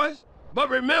 boys. But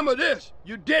remember this,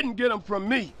 you didn't get them from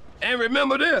me. And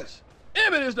remember this,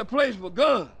 Emmett is the place for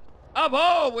guns. I've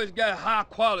always got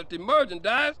high-quality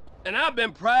merchandise, and I've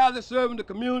been proudly serving the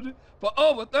community for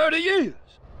over 30 years.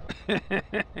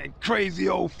 Crazy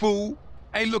old fool.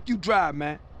 Hey, look, you drive,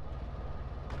 man.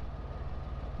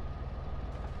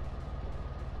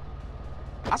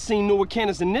 I seen newer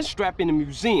cannons in this strap in the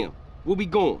museum. Where we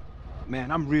going?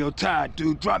 Man, I'm real tired,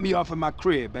 dude. Drop me off at my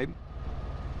crib, baby.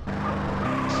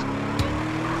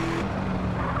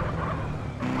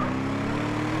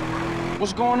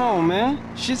 What's going on,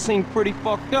 man? Shit seemed pretty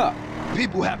fucked up.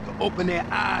 People have to open their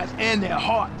eyes and their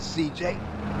hearts, CJ.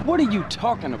 What are you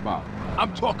talking about?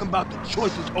 I'm talking about the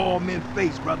choices all men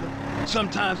face, brother.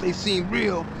 Sometimes they seem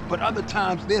real, but other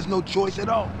times there's no choice at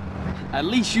all. At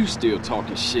least you still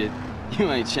talking shit.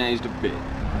 You ain't changed a bit.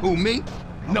 Who, me?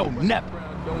 No, never.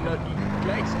 Donut eating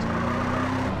gangster.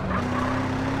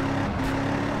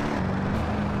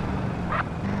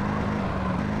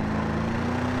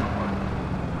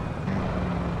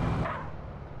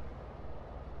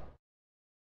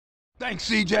 Thanks,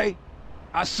 CJ.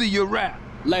 I see your rap.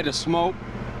 Later, Smoke.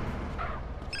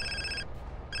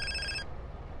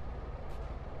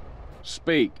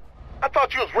 Speak. I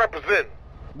thought you was representing.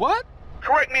 What?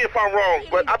 Correct me if I'm wrong,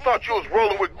 but I thought you was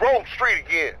rolling with Grove Street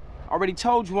again. Already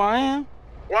told you I am.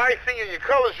 Well, I ain't seen you in your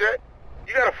colors yet.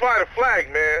 You gotta fly the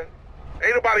flag, man.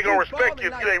 Ain't nobody gonna respect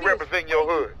you if you ain't representing your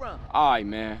hood. Alright,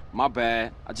 man. My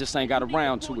bad. I just ain't got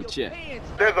around to it yet.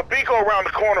 There's a Beaco around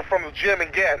the corner from the gym in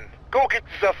Gatton. Go get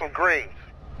yourself some greens.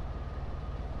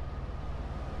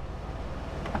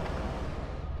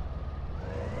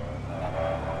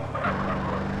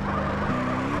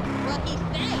 Well, he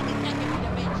stayed in second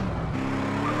dimension.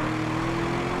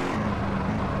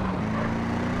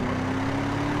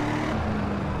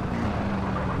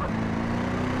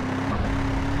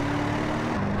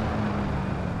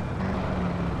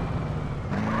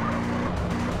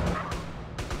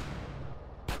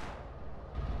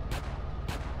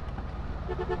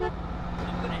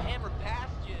 I'm gonna hammer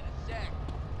past you in a sec.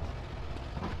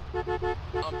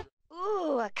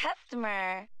 Ooh, a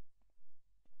customer.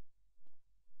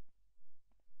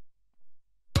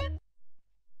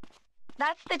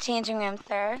 That's the changing room,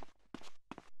 sir.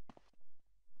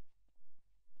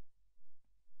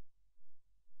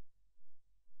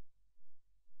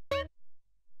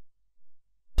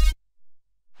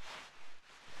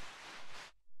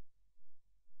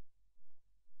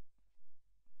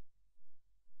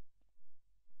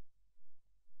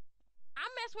 I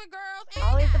mess with girls and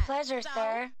Always a guys, pleasure, so.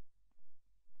 sir.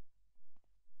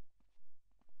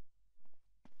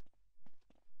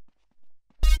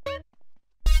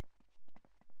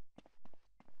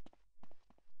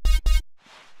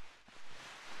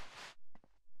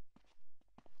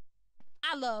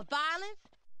 I love violence.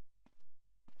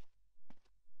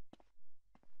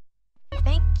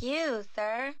 Thank you,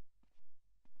 sir.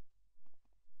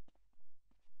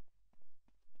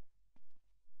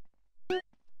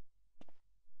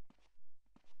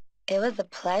 It was a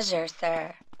pleasure,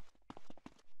 sir.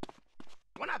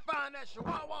 When I find that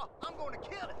chihuahua, I'm gonna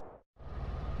kill it.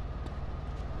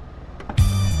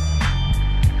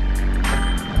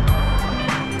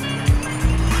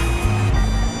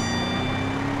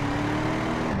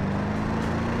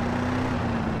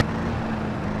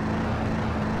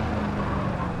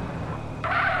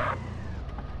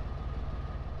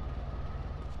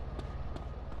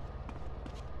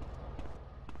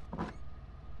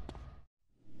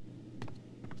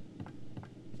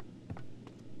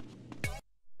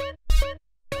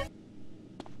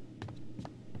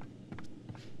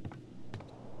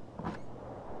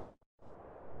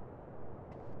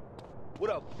 What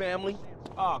up, family?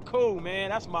 Aw, cool, man.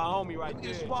 That's my homie right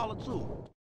there. Swallow too.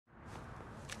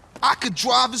 I could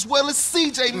drive as well as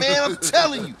CJ, man, I'm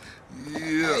telling you.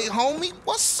 Yeah. Hey, homie,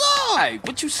 what's up? Hey,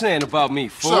 what you saying about me,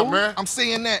 fool? What's up, man? I'm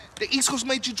saying that the East Coast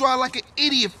made you drive like an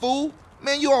idiot, fool.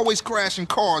 Man, you always crashing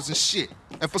cars and shit.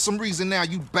 And for some reason now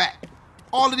you back.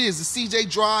 All it is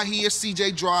CJ drive here,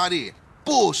 CJ drive there.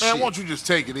 Bullshit. Man, why don't you just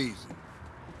take it easy?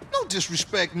 No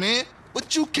disrespect, man,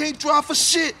 but you can't drive for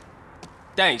shit.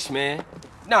 Thanks, man.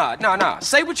 Nah.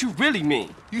 Say what you really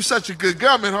mean. You such a good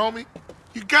gunman, homie.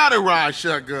 You gotta ride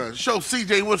shotgun. Show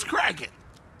CJ what's cracking.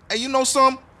 Hey, you know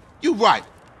something? You right.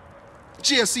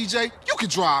 Yeah, CJ, you can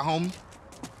drive, homie.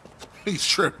 He's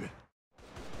tripping.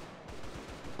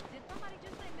 Did somebody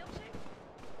just say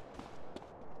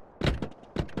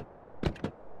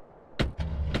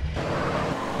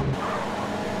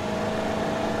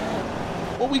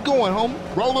milkshake? Where we going, homie?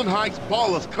 Rolling Heights,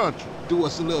 Ballers Country. Do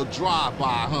us a little drive-by,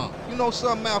 huh? You know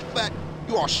something, matter of fact,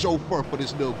 you are chauffeur for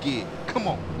this little gig. Come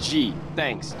on. G,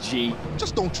 thanks, G.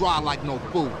 Just don't drive like no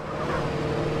fool.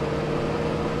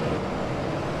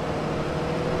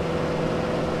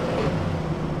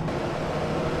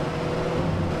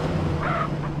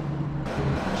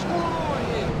 What's going on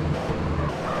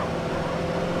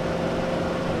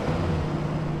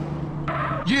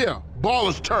here? Yeah,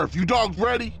 Ballers Turf. You dogs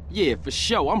ready? Yeah, for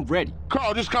sure, I'm ready.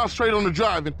 Carl, just concentrate on the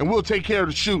driving, and we'll take care of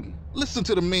the shooting. Listen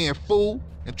to the man, fool,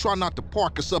 and try not to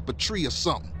park us up a tree or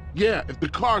something. Yeah, if the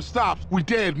car stops, we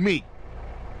dead meat.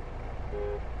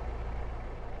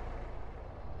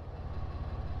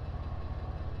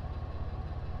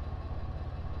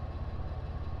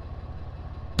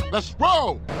 Let's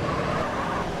roll!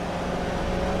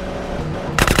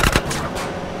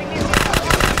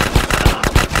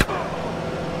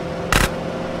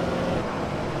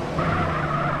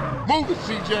 Move it,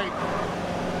 CJ.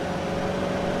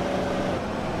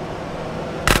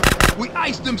 We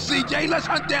iced them, CJ. Let's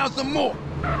hunt down some more.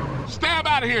 Stab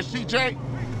out of here, CJ.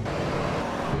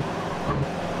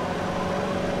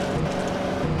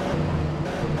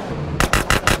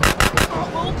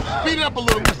 Speed it up a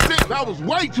little. That was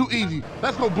way too easy.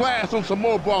 Let's go blast on some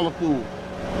more baller food.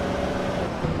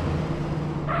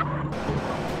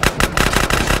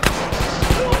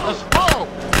 Let's go.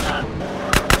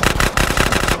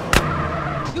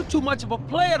 You too much of a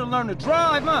player to learn to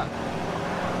drive, huh?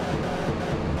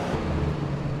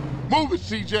 Move it,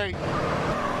 CJ.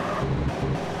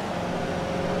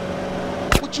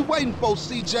 What you waiting for,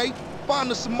 CJ?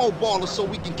 Find us some more ballers so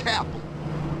we can cap them.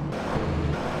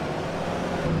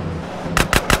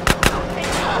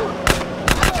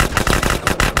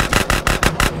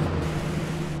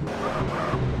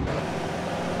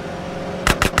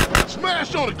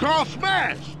 Smash on it, Carl,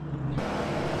 smash!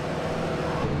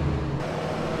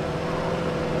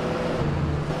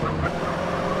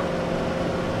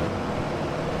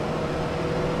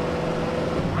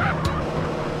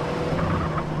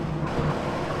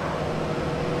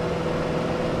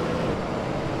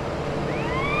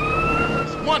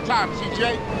 One time,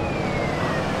 CJ.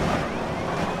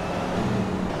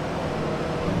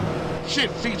 Shit,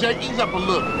 CJ, ease up a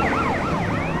little.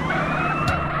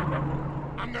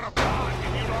 I'm gonna fall if you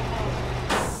don't move.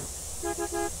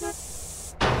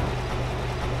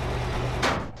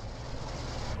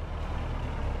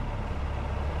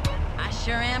 I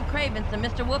sure am craving some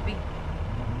Mr. Whoopi.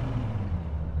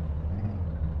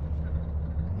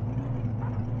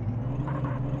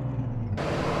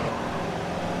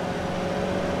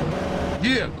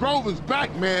 Yeah, Grover's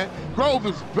back, man.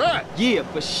 Grover's back. Yeah,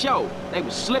 for sure. They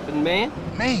was slipping, man.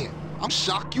 Man, I'm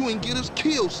shocked you ain't get us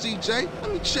killed, CJ.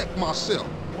 Let me check myself.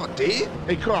 Am I dead?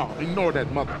 Hey, Carl, ignore that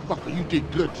motherfucker. You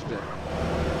did good today.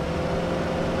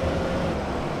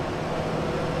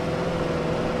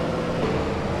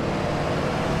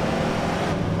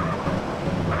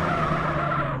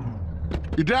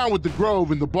 You're down with the Grove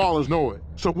and the ballers know it.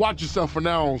 So watch yourself from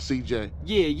now on, CJ.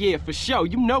 Yeah, for sure.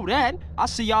 You know that. I'll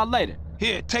see y'all later.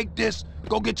 Here, take this.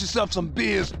 Go get yourself some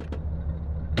beers.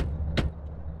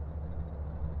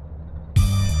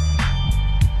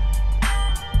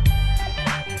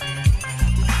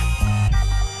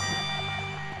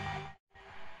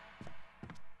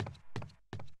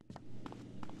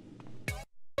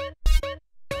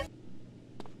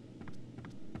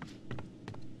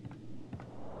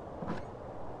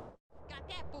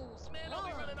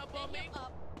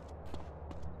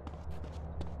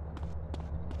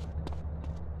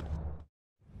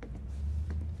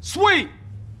 Sweet!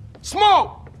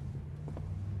 Smoke!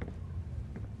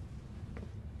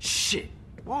 Shit,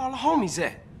 where all the homies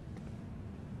at?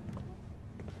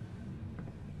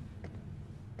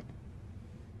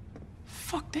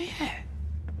 Fuck they at?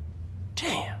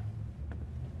 Damn.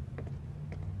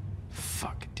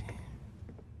 Fuck it,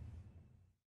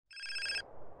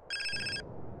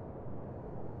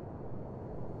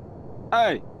 damn.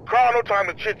 Hey. Carl, no time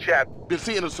to chit-chat. Been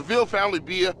seeing a Seville family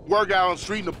beer, work out on the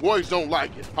street, and the boys don't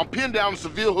like it. I'm pinned down in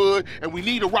Seville hood, and we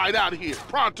need a ride out of here.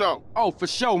 Pronto. Oh, for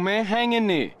sure, man. Hang in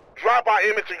there. Drop by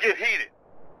Emmett and get heated.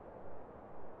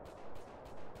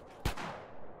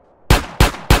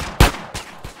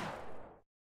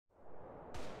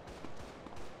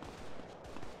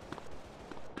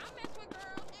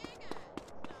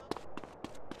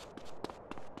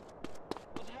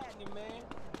 What's happening, man?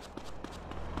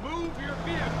 Move your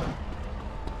vehicle.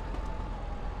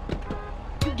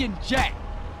 You getting jacked.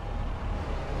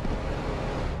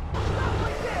 Watch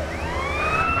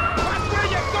where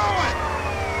you're going!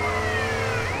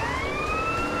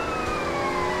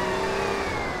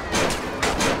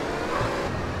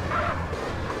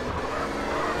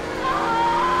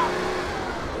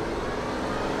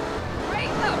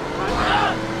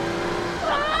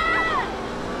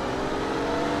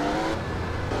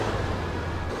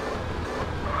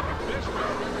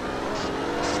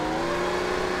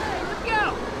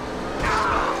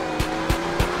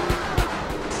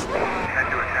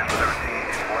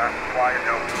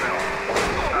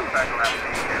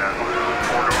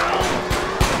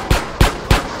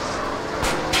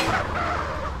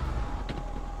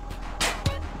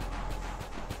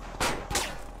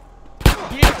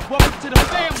 Welcome to the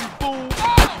family, fool.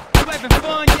 Oh, you having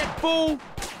fun yet, fool?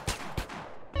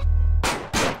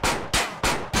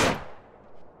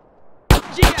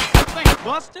 GS, thanks,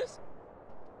 Busters.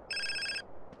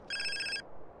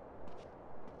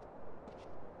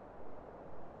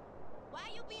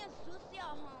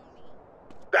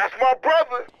 That's my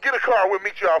brother. Get a car, we'll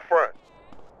meet you out front.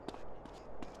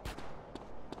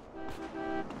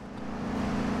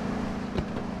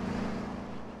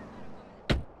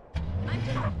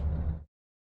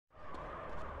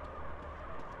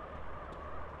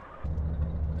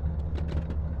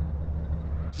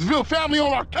 Seville family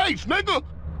on our case, nigga!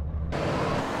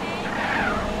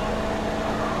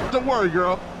 Don't worry,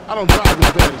 girl. I don't drive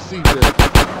as bad as CJ.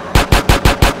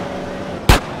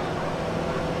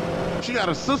 She got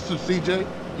a sister, CJ.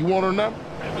 You want her number?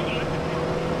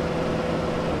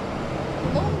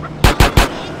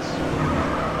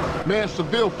 Man,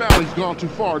 Seville family's gone too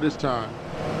far this time.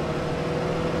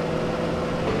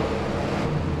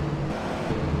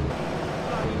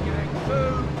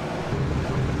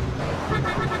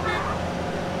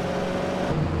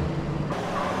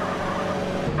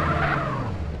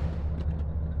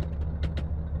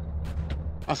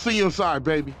 I'll see you inside,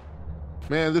 baby.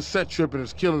 Man, this set tripping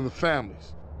is killing the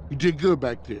families. You did good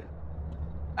back there.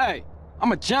 Hey,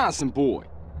 I'm a Johnson boy.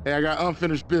 Hey, I got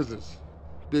unfinished business.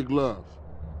 Big love.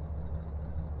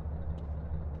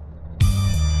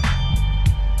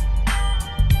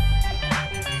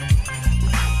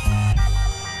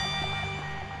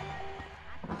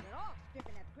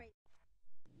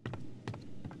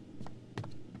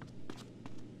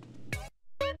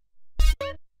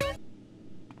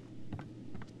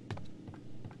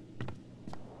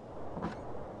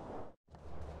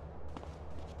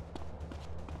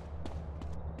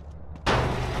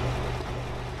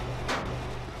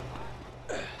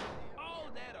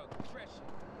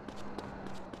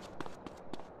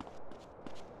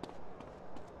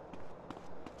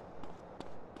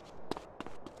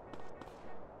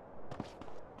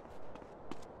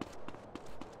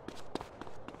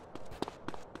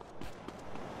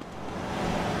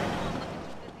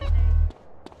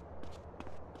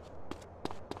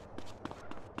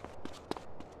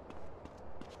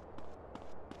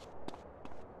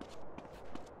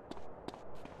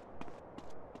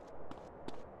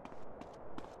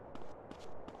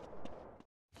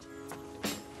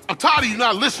 I'm tired of you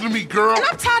not listening to me, girl. And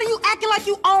I'm tired of you acting like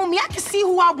you own me. I can see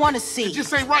who I want to see. It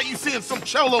just ain't right you seeing some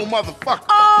cholo motherfucker.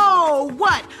 Oh,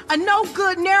 what? A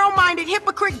no-good, narrow-minded,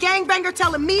 hypocrite gangbanger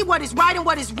telling me what is right and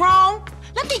what is wrong?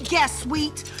 Let me guess,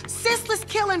 sweet. Senseless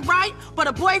killing right, but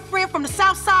a boyfriend from the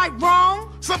South Side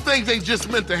wrong? Some things ain't just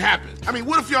meant to happen. I mean,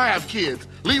 what if y'all have kids?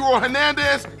 Leroy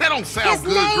Hernandez? That don't sound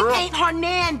good, girl. His name ain't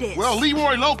Hernandez. Well,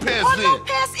 Leroy Lopez or then.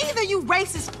 Lopez either, you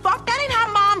racist fuck. That ain't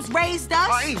how moms raised us.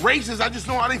 I ain't racist. I just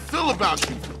know how they feel about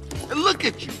you. And look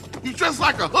at you. You dress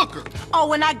like a hooker.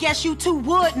 Oh, and I guess you two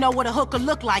would know what a hooker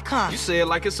look like, huh? You say it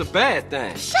like it's a bad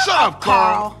thing. Shut up,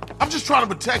 Carl. I'm just trying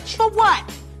to protect you. For what?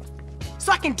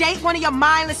 So I can date one of your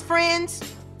mindless friends?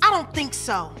 I don't think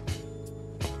so.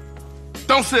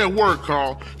 Don't say a word,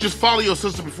 Carl. Just follow your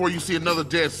sister before you see another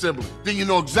dead sibling. Then you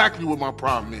know exactly what my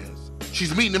problem is.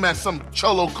 She's meeting him at some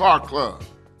cholo car club.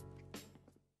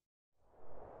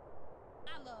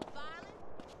 I love violence.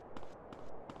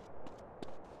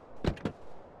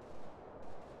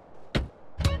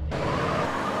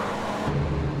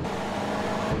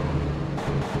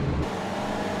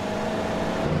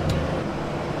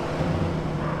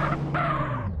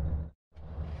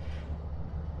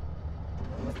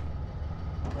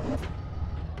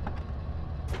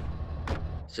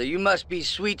 So you must be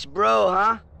Sweet's bro,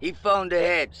 huh? He phoned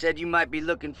ahead, said you might be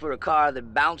looking for a car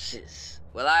that bounces.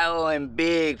 Well, I owe him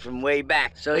big from way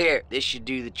back, so here, this should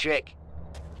do the trick.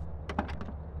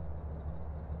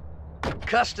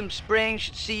 Custom Spring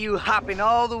should see you hopping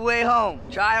all the way home.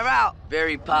 Try her out.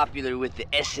 Very popular with the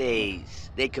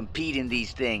essays. They compete in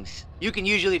these things. You can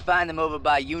usually find them over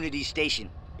by Unity Station.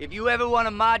 If you ever want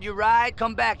to mod your ride,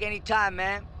 come back anytime,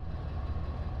 man.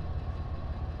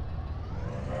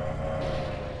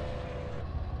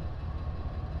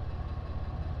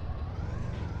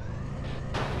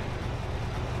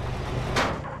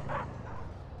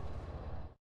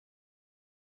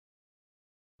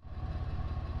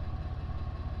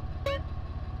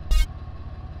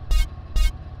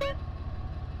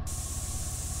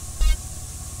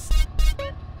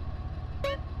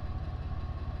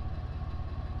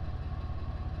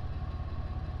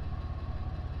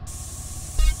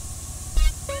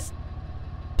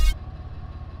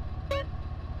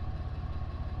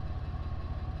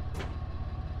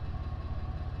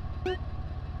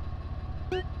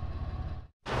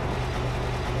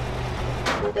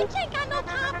 Bitch ain't got no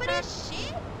time for this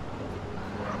shit.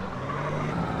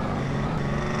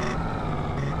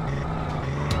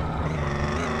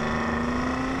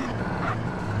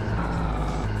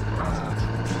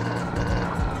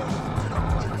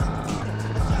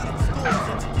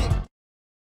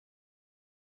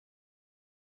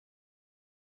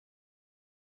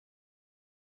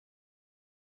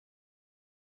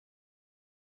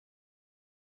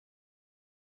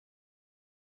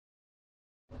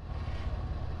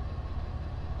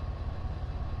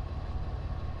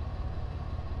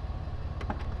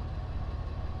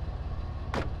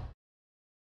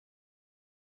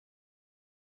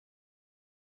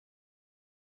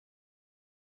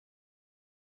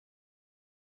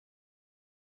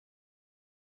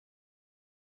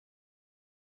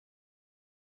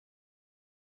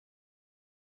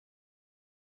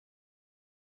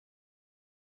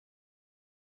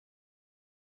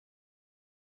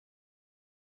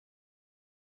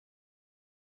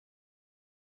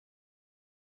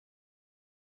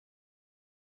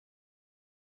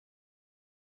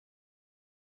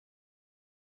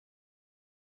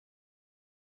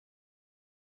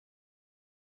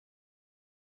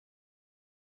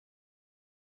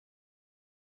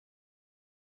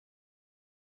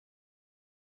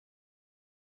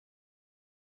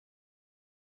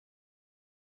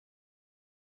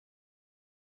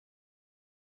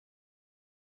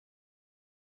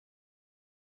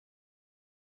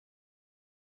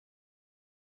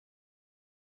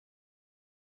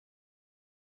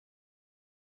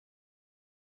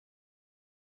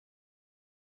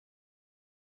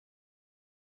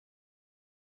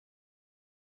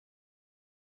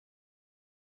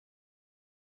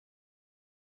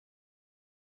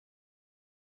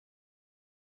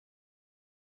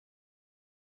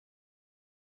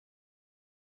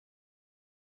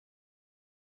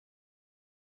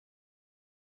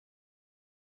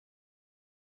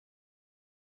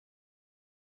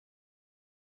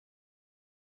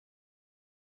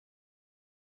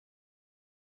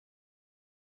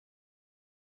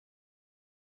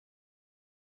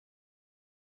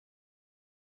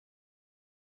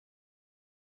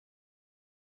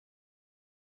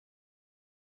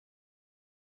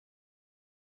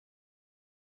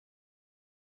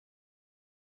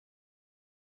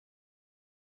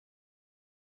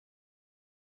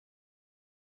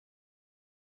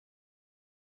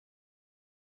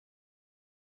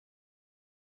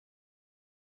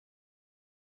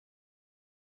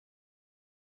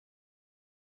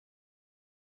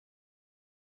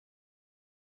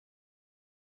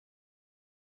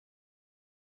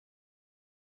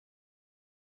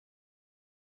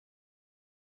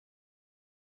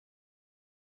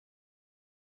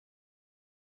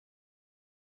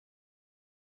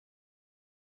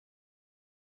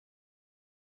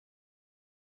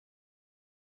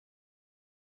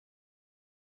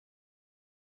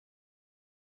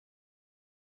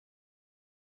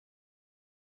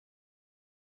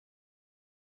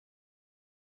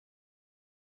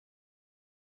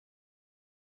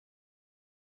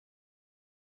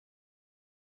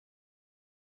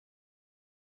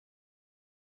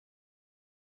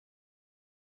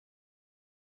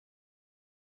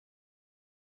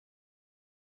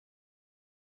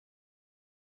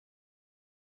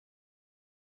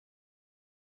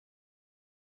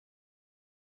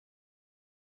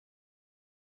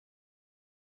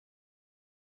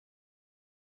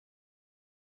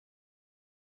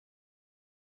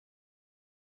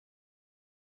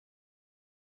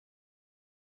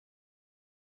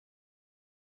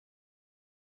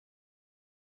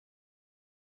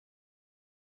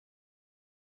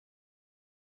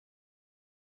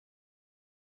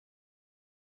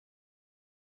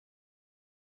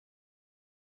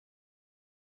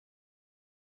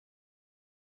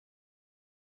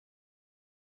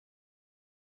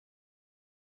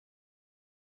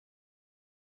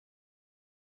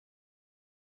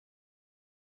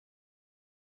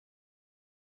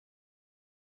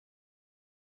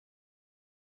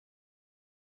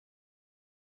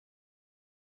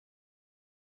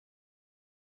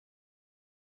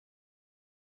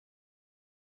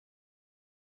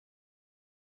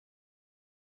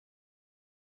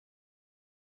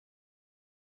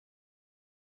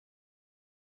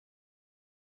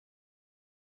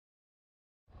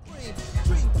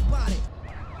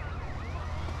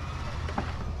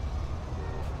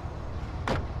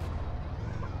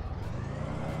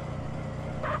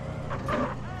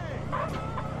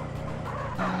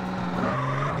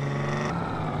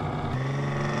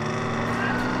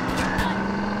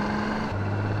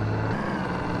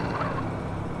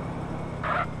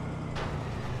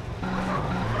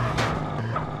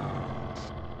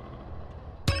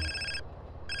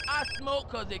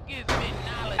 cause it gives me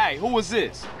knowledge. Hey, who is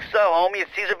this? So, homie,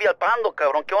 it's Cesar Villalpando,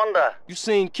 cabrón. ¿Qué onda? You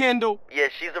seen Kendall? Yeah,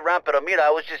 she's around, pero mira, I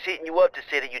was just hitting you up to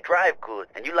say that you drive good.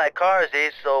 And you like cars, eh?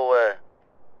 So,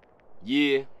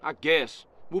 Yeah, I guess.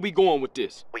 Where we going with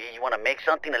this? well, you wanna make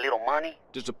something, a little money?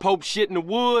 Does the Pope shit in the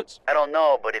woods? I don't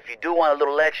know, but if you do want a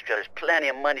little extra, there's plenty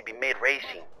of money to be made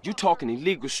racing. You talking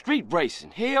illegal street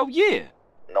racing? Hell yeah.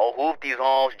 No hoopties,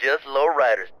 homes, just low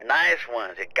riders. Nice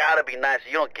ones. It gotta be nice so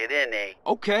you don't get in, eh?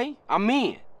 Okay, I'm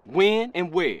in. When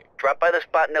and where? Drop by the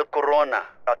spot in El Corona.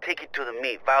 I'll take you to the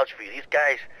meet, vouch for you. These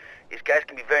guys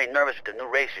can be very nervous with the new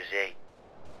racers, eh?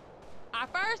 Our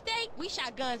first date, we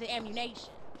shot guns and ammunition.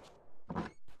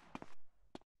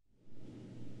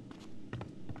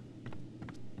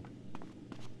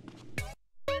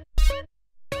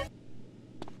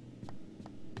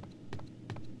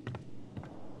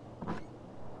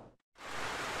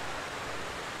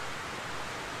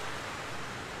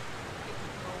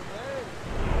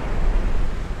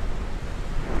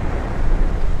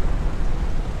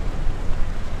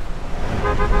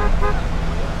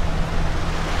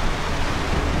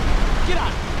 Get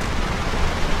out!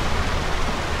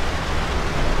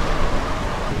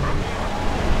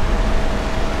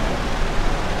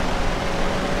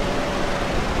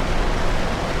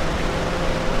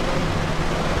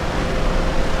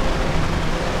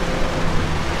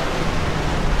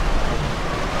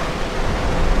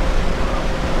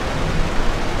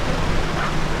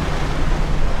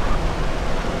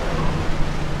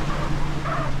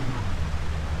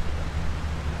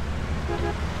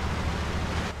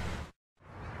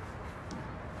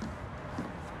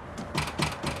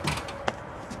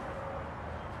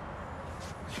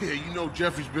 Yeah, you know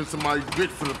Jeffrey's been somebody's bitch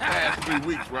for the past 3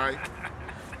 weeks, right?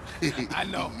 I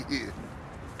know. Yeah.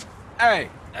 Hey,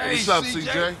 What's up,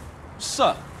 CJ? What's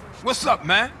up? What's up,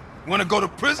 man? Wanna go to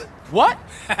prison? What?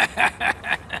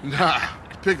 Nah,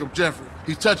 pick up Jeffrey.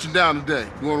 He's touching down today.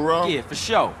 You wanna roll? Yeah, for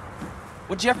sure.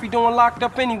 What Jeffrey doing locked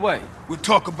up anyway? We'll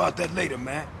talk about that later,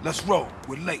 man. Let's roll.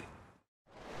 We're late.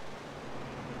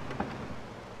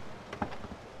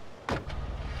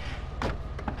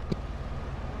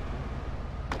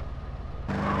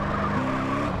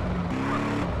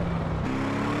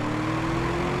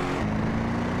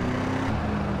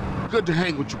 Good to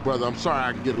hang with you, brother. I'm sorry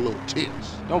I can get a little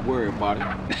tense. Don't worry about it.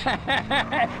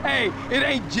 Hey, it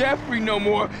ain't Jeffrey no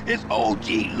more. It's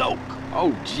OG Loke.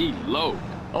 OG Loke.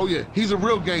 Oh, yeah, he's a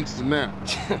real gangster now.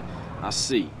 I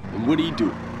see. And what do he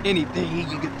do? Anything he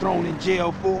can get thrown in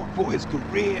jail for his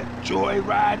career,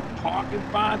 joyriding, parking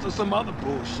fines, or some other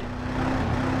bullshit.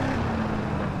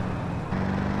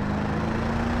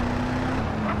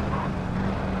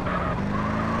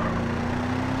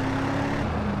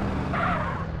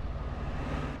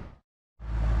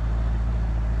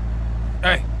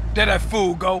 Hey, there that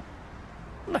fool go.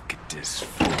 Look at this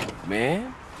fool,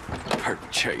 man.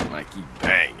 Perpetrating like he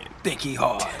banging. Think he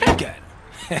hard. Look at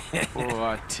him. Boy,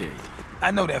 I tell you. I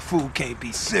know that fool can't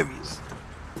be serious.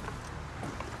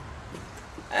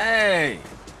 Hey,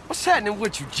 what's happening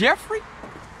with you, Jeffrey?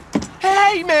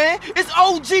 Hey, man, it's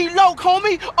OG Loke,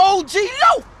 homie. OG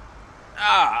Loke.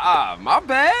 My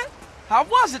bad. How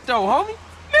was it, though, homie?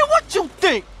 Man, what you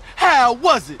think? How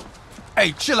was it?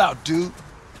 Hey, chill out, dude.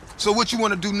 So what you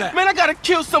want to do now? Man, I gotta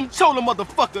kill some chola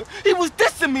motherfucker. He was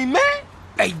dissing me, man.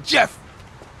 Hey, Jeff.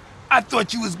 I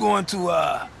thought you was going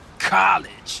to,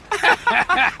 college. Man,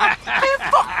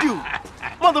 fuck you.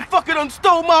 Motherfucker done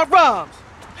stole my rhymes.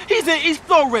 He's in East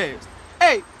Flores.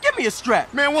 Hey, give me a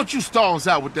strap. Man, why don't you stall us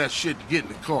out with that shit to get in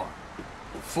the car?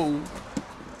 Fool.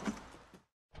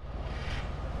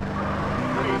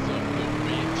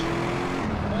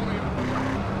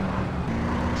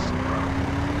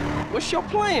 What's your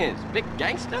plans, big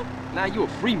gangster? Now you a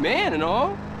free man and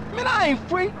all. Man, I ain't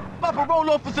free. My parole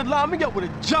officer lined me up with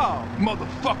a job.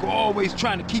 Motherfucker always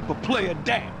trying to keep a player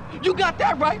down. You got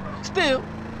that right. Still,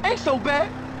 ain't so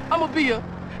bad. I'ma be a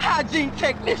hygiene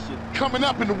technician. Coming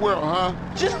up in the world, huh?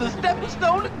 Just a stepping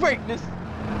stone to greatness.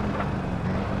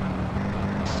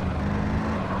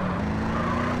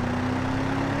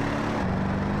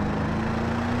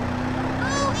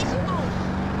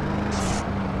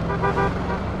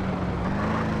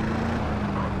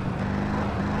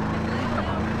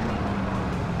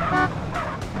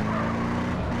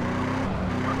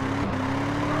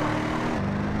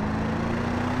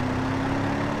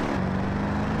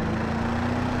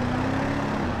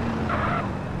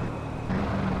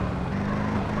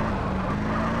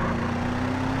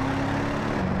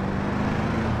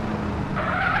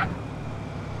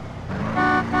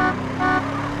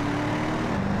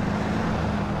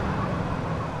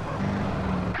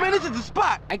 Man, this is the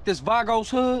spot. Ain't this Vago's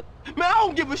hood? Man, I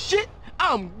don't give a shit. I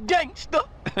I'm gangster.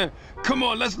 Come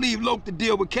on, let's leave Loke to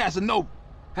deal with Casanova.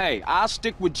 Hey, I'll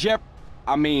stick with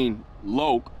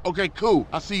Loke. Okay, cool.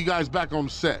 I'll see you guys back on the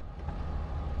set.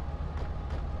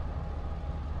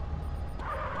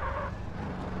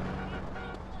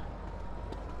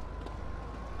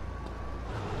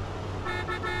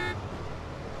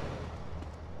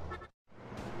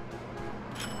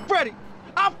 Freddy,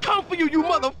 I've come for you, you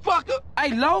motherfucker!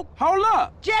 Hey, Loke, hold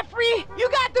up! Jeffrey, you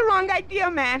got the wrong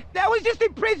idea, man. That was just a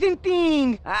prison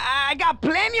thing. I got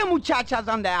plenty of muchachas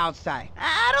on the outside.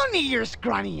 I don't need your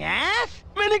scrawny ass.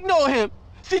 Man, ignore him.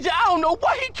 CJ, I don't know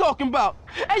what he talking about.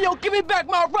 Hey, yo, give me back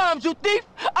my rhymes, you thief.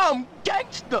 I'm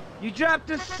gangster. You dropped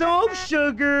the soap,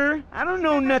 sugar. I don't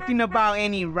know nothing about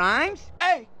any rhymes.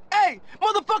 Hey,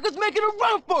 motherfuckers making a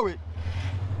run for it.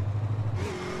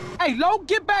 Hey, Loke,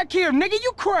 get back here, nigga,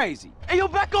 you crazy. Hey, yo,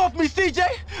 back off me, CJ.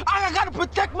 I gotta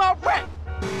protect my rent.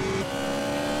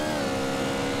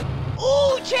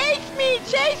 Ooh, chase me,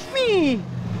 chase me.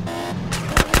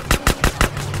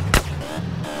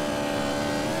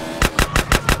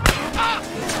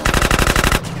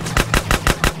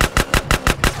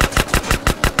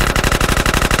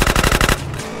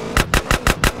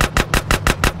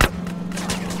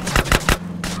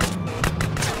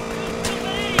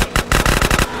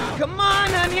 Come on,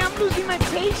 honey, I'm losing my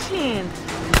patience.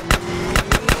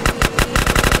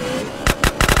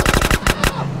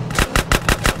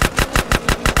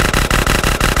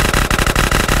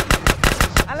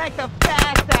 I like the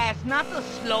fast ass, not the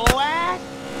slow ass.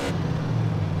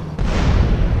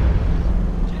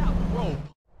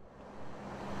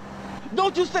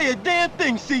 Don't you say a damn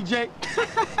thing, CJ.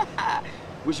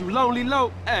 Was you lonely,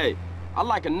 Loke? Hey, I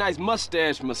like a nice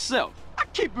mustache myself. I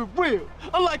keep it real,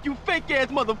 unlike you fake-ass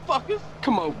motherfuckers.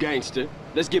 Come on, gangster.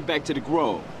 Let's get back to the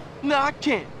Grove. Nah, I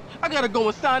can't. I gotta go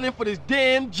and sign in for this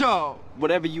damn job.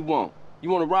 Whatever you want. You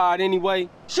want to ride anyway?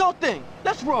 Sure thing.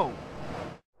 Let's roll.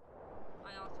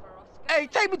 Hey,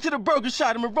 take me to the burger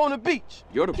shop in Marona Beach.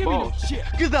 You're the boss. Shit,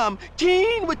 cause I'm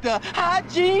keen with the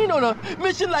hygiene on a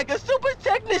mission like a super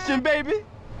technician, baby.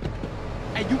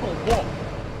 Hey, you gonna walk.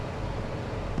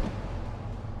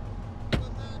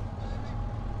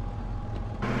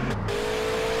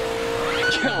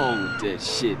 Get on with that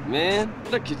shit, man.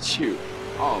 Look at you.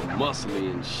 All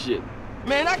muscly and shit.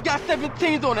 Man, I got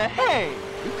 17s on a hand.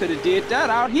 You could have did that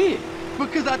out here.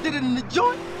 Because I did it in the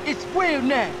joint, it's real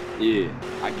now. Yeah,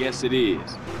 I guess it is,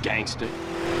 gangster.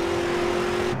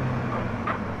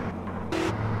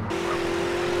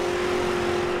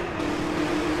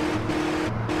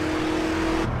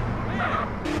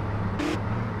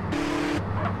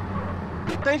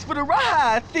 Thanks for the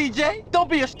ride, CJ. Don't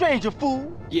be a stranger,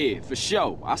 fool. Yeah, for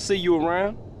sure. I'll see you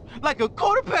around. Like a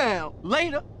quarter pound.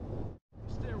 Later.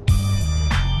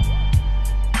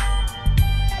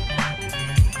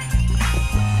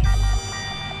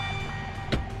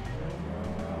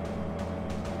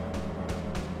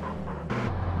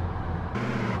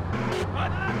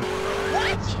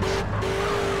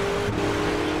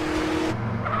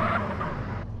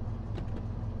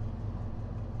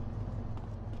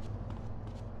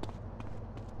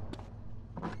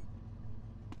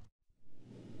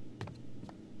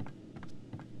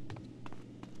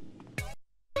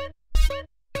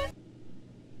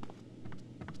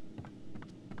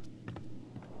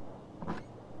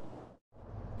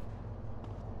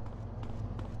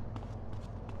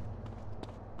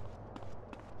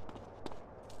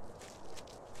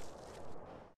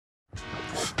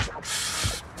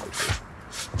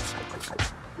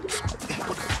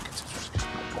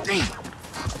 Damn.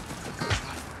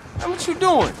 What you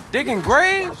doing? Digging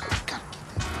graves?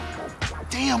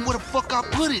 Damn, where the fuck I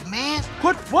put it, man?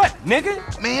 Put what,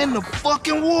 nigga? Man, the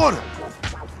fucking water.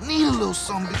 Need a little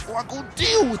something before I go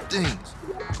deal with things.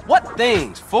 What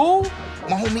things, fool?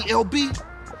 My homie LB,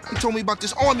 he told me about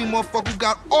this army motherfucker who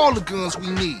got all the guns we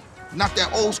need. Not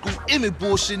that old school Emmett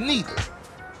bullshit neither.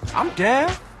 I'm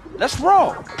down. Let's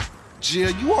roll.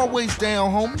 Jill, you always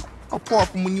down, homie. Apart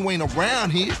from when you ain't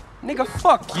around here. Nigga,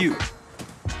 fuck you.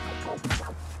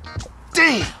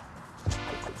 Damn!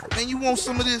 Man, you want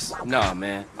some of this? Nah,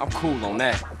 man. I'm cool on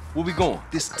that. Where we going?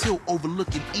 This tilt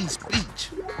overlooking East Beach.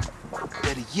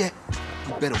 Better yet,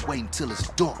 you better wait until it's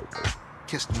dark.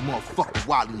 Catch the motherfucker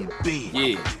while he in bed.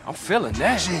 Yeah, I'm feeling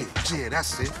that. Yeah,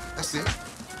 that's it. That's it.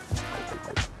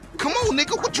 Come on,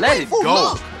 nigga. What you Let waiting it for? go.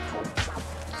 Look.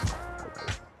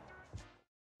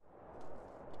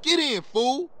 Get in,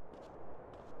 fool.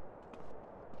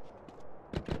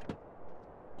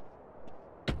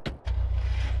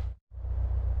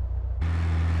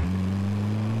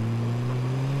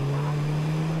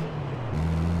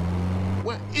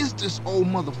 Where is this old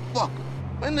motherfucker?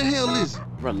 When the hell is he?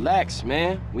 Relax,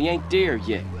 man. We ain't there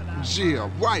yet. Yeah,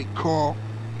 right, Carl.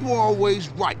 You always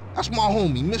right. That's my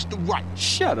homie, Mr. Right.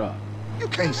 Shut up. You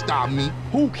can't stop me.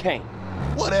 Who can't?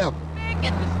 Whatever. Man,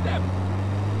 get the step.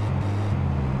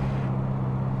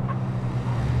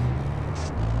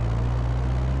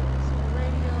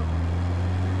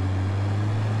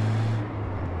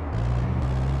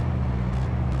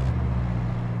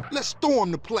 Let's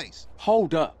storm the place.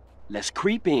 Hold up. Let's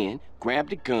creep in, grab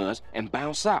the guns, and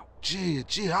bounce out.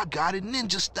 Yeah, I got it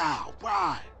ninja style.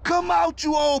 Right. Come out,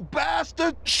 you old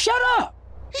bastard. Shut up.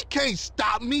 He can't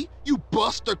stop me, you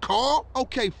buster, Carl.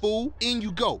 Okay, fool, in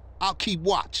you go. I'll keep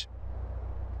watch.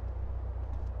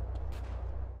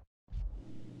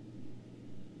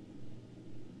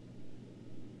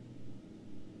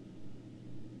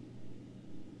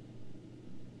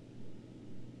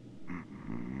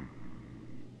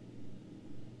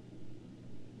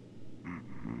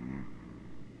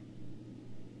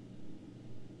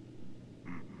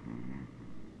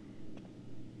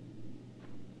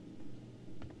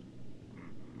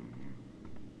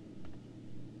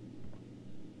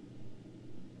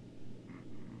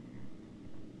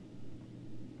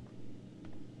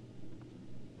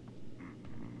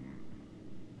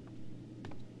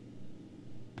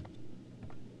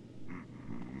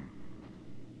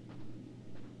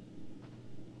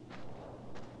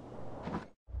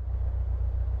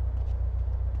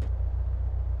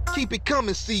 Keep it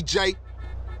coming, CJ.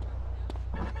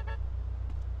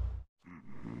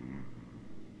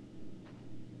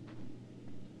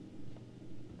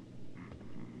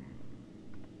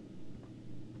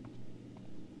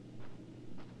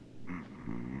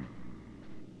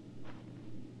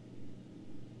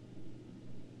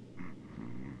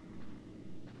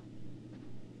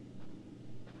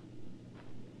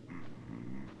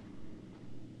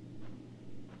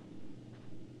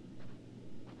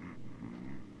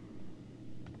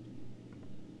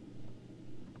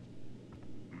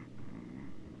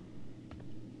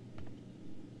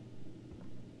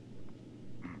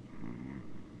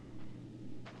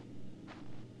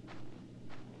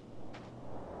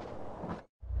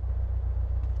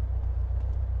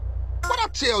 What I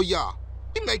tell y'all?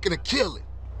 He making a killing.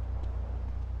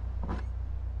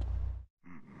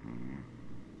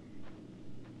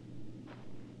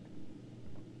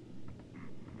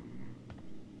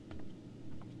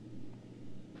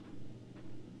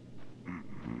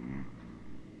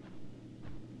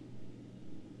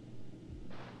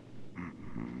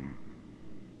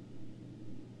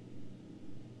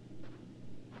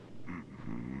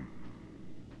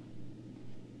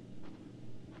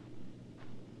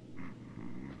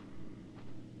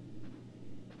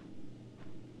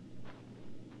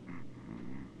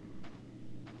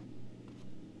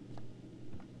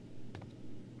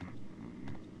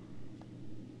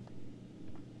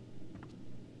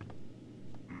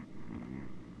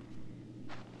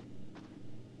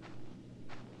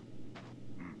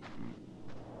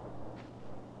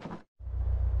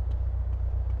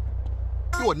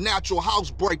 You a natural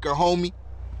housebreaker, homie.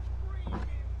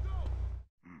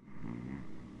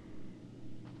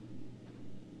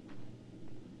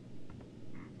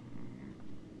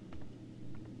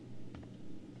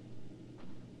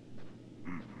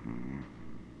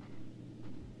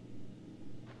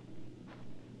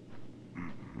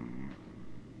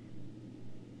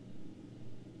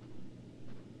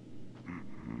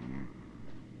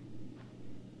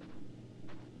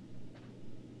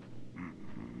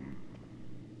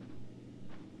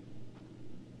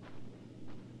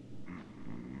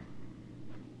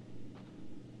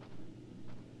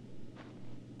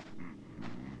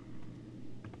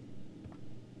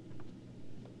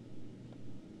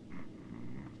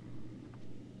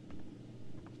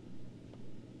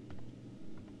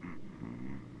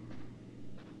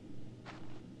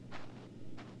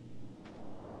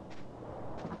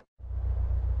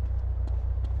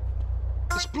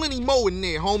 There's plenty more in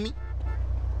there, homie.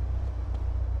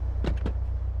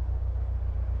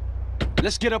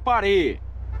 Let's get up out of here.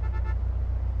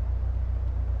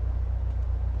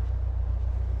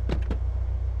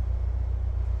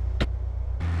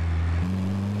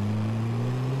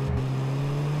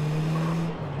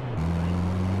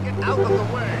 Get out of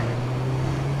the way.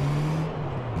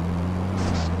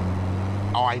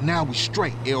 All right, now we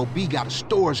straight. LB got a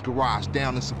storage garage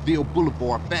down in Seville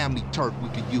Boulevard, family turf we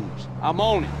could use. I'm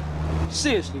on it.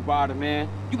 Seriously, Ryder, man.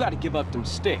 You gotta give up them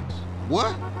sticks.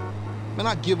 What? Man,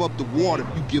 I give up the water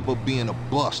if you give up being a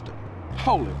buster.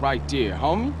 Hold it right there,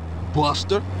 homie.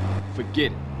 Buster?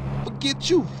 Forget it. Forget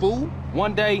you, fool.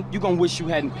 One day, you gonna wish you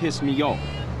hadn't pissed me off.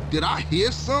 Did I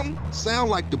hear something? Sound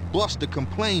like the buster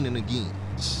complaining again.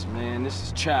 Man, this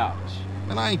is childish.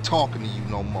 Man, I ain't talking to you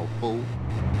no more, fool.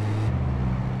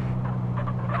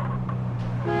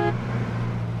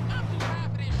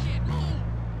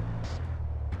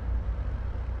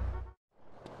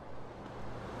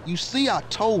 You see, I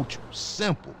told you,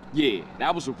 simple. Yeah,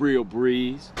 that was a real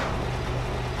breeze.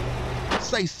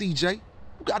 Say, CJ, you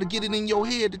gotta get it in your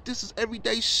head that this is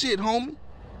everyday shit, homie.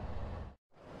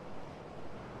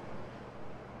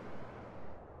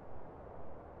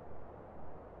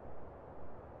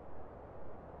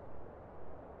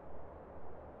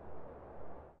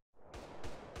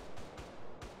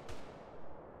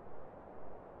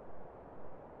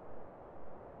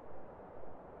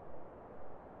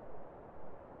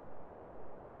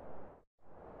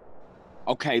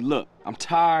 Okay, look, I'm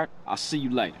tired. I'll see you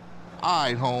later. All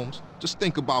right, Holmes. Just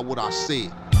think about what I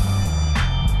said.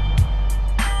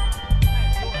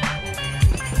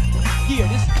 Yeah,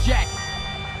 this is Jack.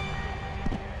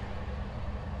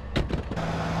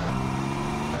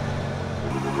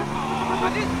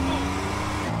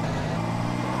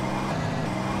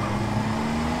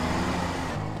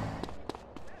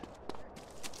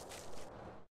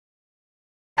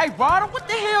 Hey, Ryder, what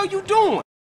the hell you doing?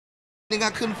 Think I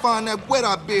couldn't find that wet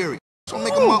I buried, so I'm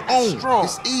making my own. Strong.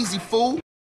 It's easy, fool.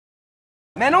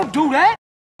 Man, don't do that.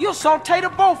 You'll saute the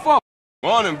both of them.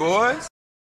 Morning, boys.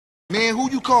 Man, who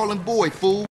you calling boy,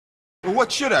 fool? Well, what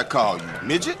should I call you,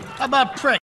 midget? How about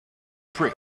prick?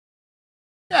 Prick.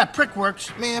 Yeah, prick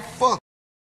works. Man, fuck.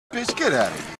 Bitch, get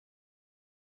out of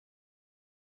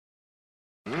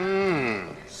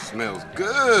here. Smells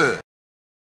good.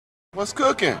 What's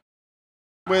cooking?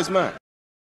 Where's mine?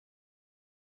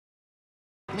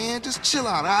 Man, just chill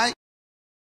out, all right?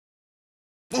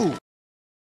 Move.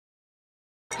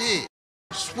 Yeah,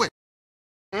 sweat.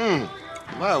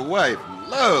 My wife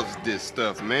loves this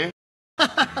stuff, man.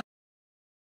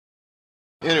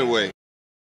 Anyway,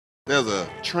 there's a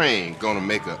train gonna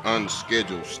make an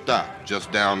unscheduled stop just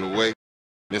down the way.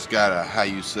 It's got a, how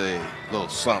you say, little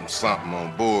something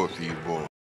on board for you, boy.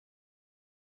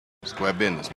 Square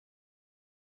business.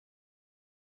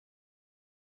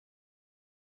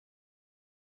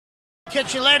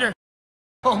 Catch you later,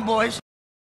 homeboys.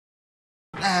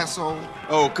 Asshole.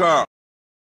 Oh, Carl.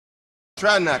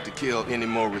 Try not to kill any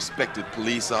more respected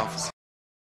police officers.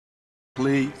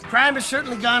 Please. Crime has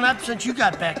certainly gone up since you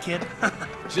got back, kid.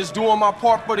 Just doing my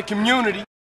part for the community.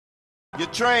 Your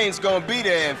train's gonna be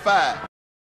there in 5.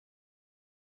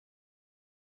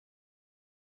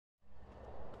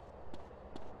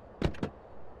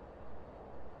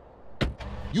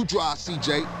 You drive,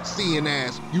 CJ. Seeing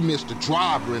as you missed the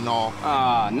driver and all.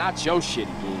 Not your shit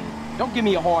again. Don't give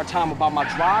me a hard time about my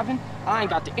driving. I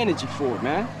ain't got the energy for it,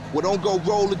 man. Well, don't go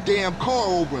roll the damn car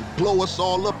over and blow us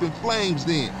all up in flames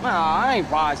then. Nah, I ain't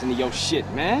rising to your shit,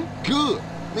 man. Good.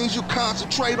 Means you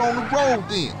concentrate on the road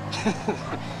then.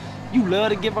 You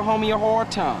love to give a homie a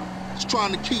hard time. Just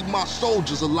trying to keep my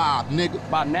soldiers alive, nigga.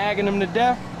 By nagging them to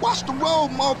death? Watch the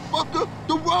road, motherfucker.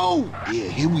 The road. Yeah,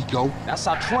 here we go. That's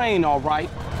our train, all right.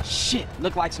 Shit,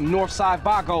 look like some Northside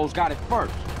Vagos got it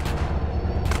first.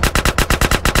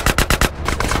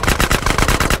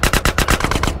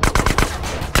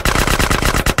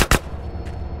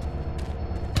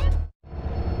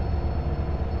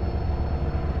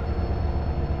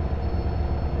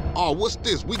 Oh, what's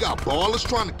this? We got ballers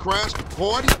trying to crash the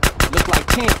party? Look like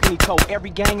Tenpenny told every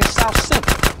gang in South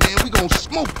Central. Man, we gonna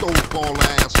smoke those baller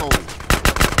assholes.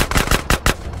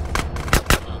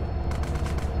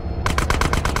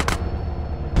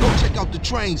 Go check out the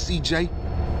train, CJ.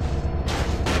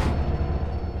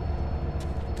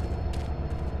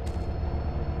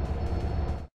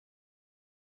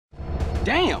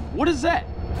 Damn, what is that?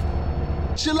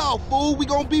 Chill out, fool. We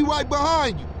gonna be right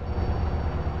behind you.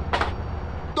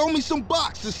 Throw me some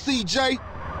boxes, CJ.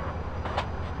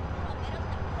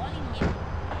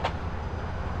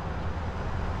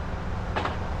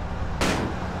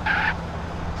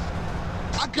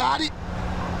 I got it.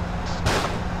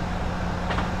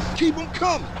 Keep them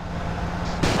coming.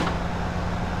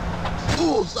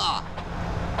 Bullseye.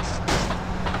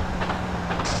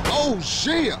 Oh,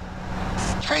 yeah.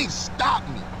 Can't stop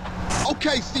me.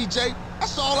 Okay, CJ,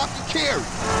 that's all I can carry.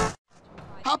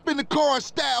 Hop in the car and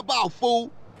stab out, fool.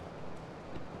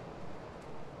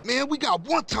 Man, we got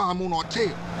one time on our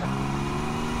tail.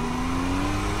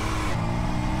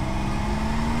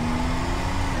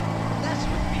 That's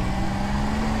with me.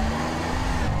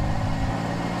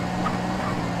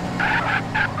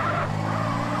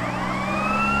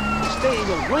 Stay in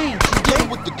your lane, Get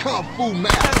with the Kung Fu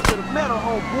master. to the metal,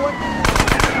 homeboy.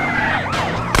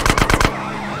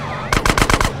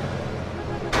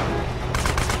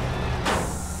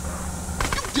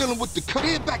 You dealing with the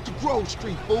head back to Grove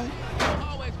Street, fool.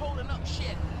 Always holding up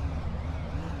shit.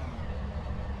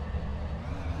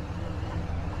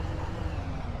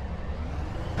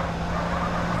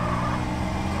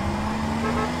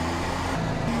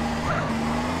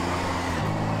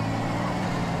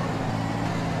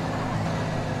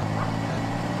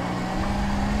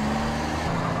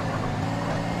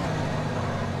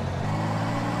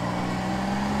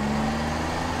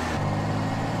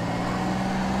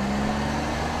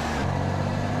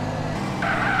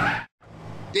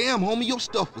 Damn, homie, your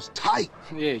stuff was tight.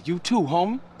 Yeah, you too,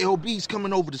 homie. LB's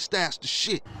coming over to stash the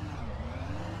shit.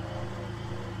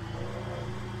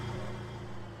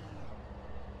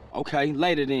 Okay,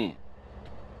 later then.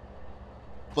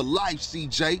 For life,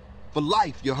 CJ. For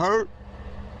life, you heard?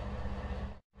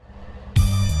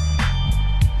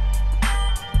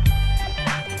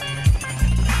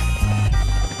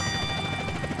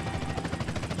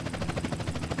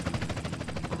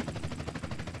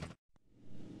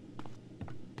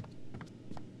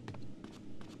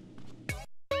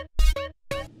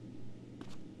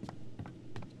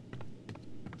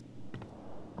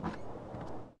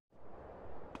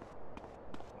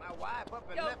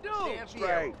 Yo, dude!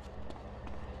 Straight.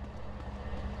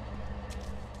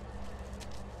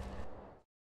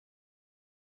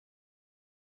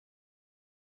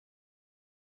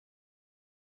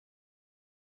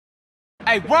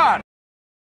 Hey, Rod!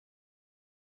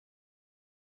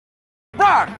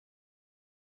 Rod!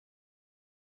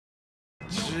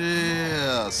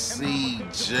 Yeah,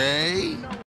 CJ.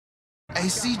 Hey,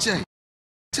 CJ,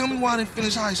 tell me why I didn't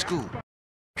finish high school.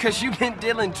 Cause you been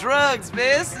dealing drugs,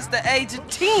 man, since the age of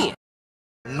 10.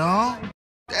 No,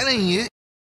 that ain't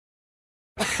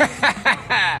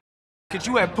it. Cause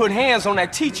you had put hands on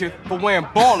that teacher for wearing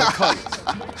baller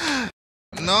colors.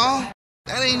 No,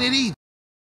 that ain't it either.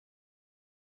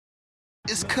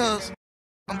 It's cause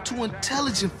I'm too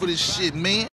intelligent for this shit,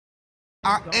 man.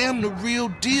 I am the real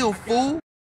deal, fool.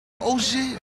 Oh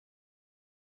shit.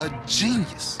 A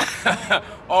genius.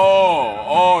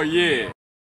 Oh yeah.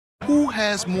 Who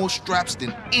has more straps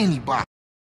than anybody?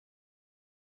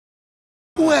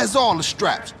 Who has all the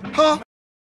straps, huh?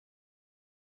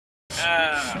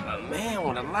 A man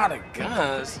with a lot of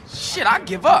guns. Shit, I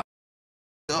give up.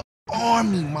 The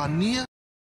army, my nigga.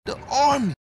 The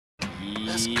army.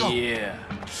 Let's go. Yeah.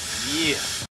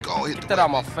 Go hit Get that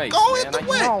out my face. Go man. hit the Like,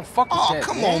 way. you don't fuck with that,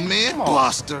 come man. on, man. Come on.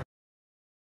 Buster.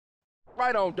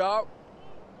 Right on, dog.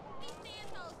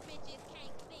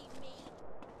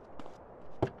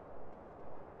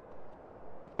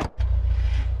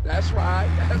 That's right,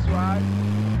 that's right.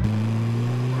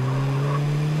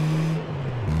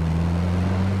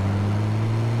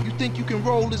 You think you can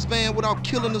roll this van without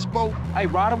killing us both? Hey,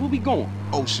 Ryder, where we going?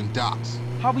 Ocean docks.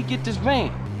 How we get this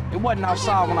van? It wasn't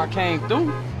outside when I came through.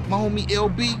 My homie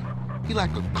LB, he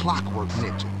like a clockwork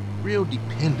ninja. Real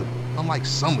dependable, unlike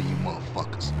some of you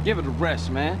motherfuckers. Give it a rest,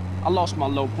 man. I lost my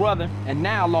little brother, and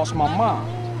now I lost my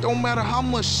mom. Don't matter how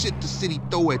much shit the city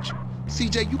throw at you.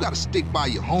 CJ, you gotta stick by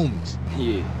your homies.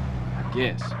 Yeah, I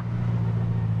guess.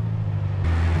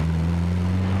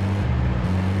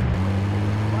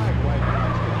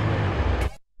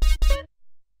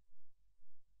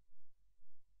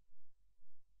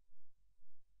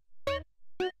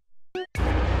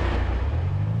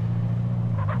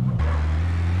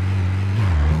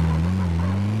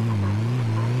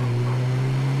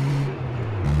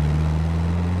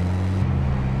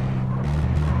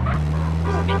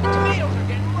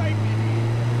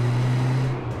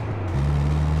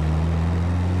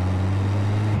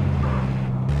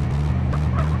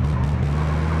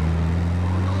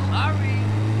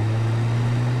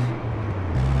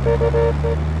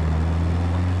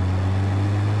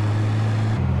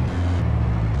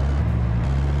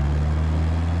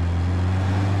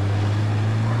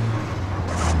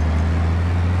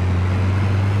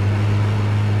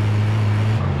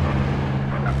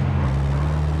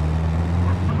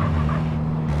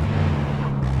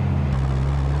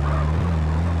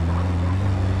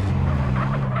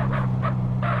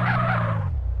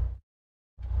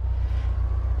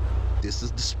 This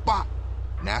is the spot.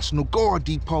 National Guard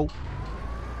Depot.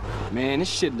 Man, this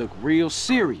shit look real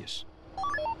serious.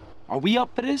 Are we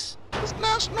up for this? It's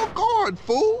National Guard,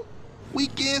 fool.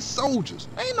 Weekend soldiers.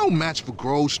 Ain't no match for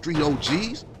Grove Street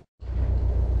OGs.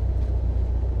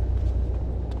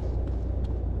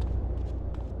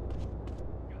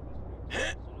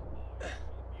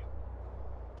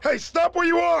 Hey, stop where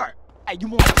you are! Hey, you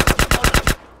want...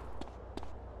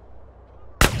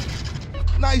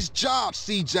 Nice job,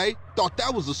 CJ. Thought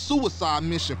that was a suicide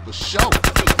mission for sure.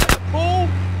 Fool!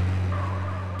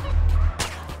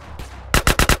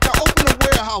 Now open the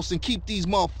warehouse house and keep these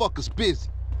motherfuckers busy.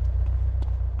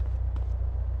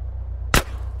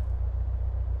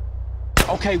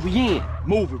 Okay, we in.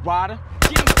 Move it, Ryder.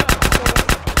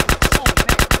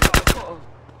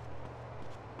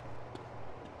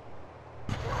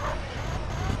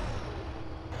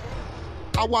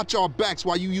 I watch our backs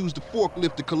while you use the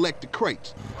forklift to collect the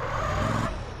crates.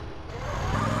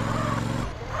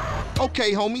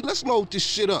 Okay, homie, let's load this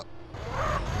shit up.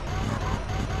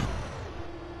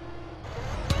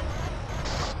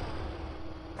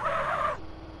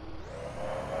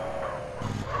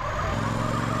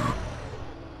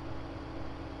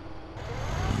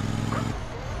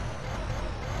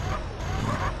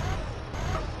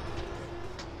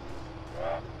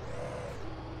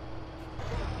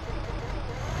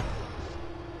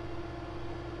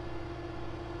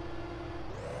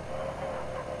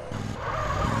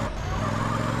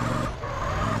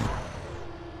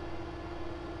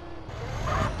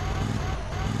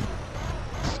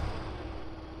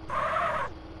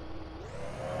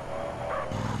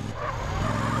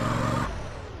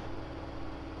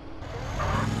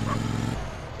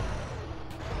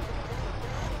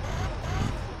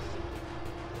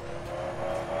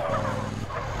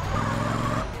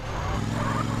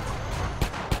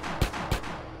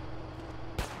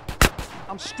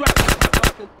 I'm strapped.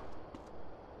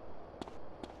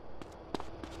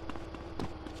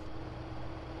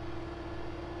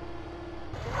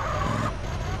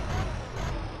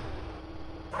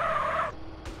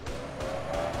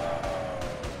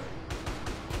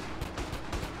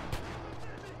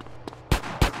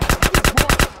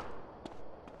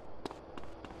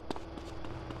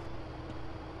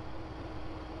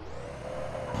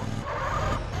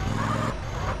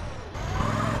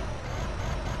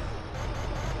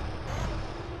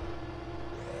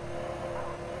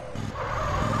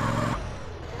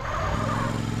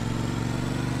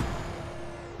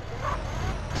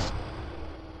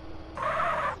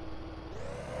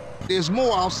 There's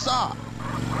more outside.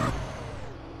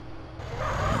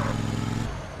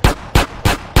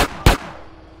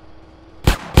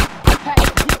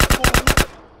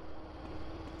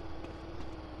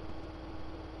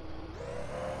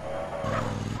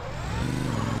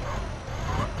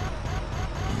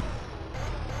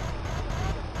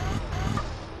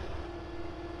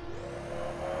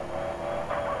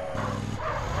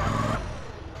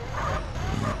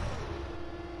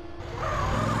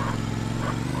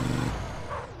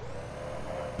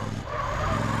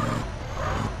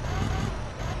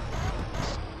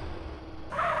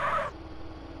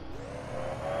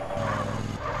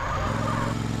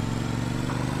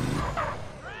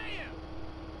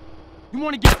 You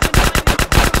wanna get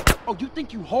ventilated? Oh, you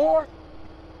think you hard?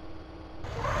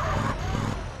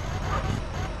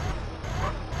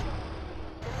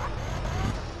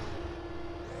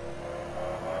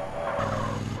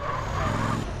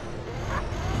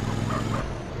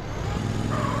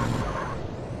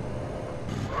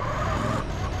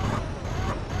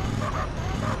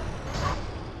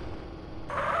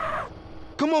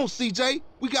 Come on, CJ,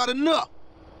 we got enough.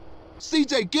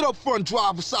 CJ, get up front and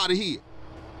drive us out of here.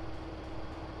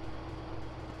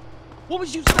 What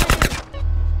was you saying?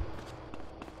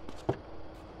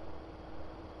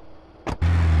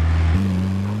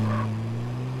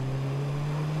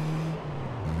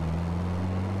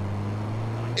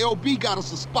 LB got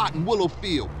us a spot in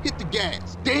Willowfield. Hit the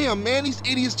gas. Damn, man, these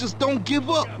idiots just don't give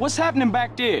up. What's happening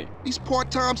back there? These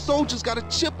part-time soldiers got a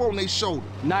chip on their shoulder.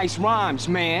 Nice rhymes,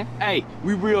 man. Hey,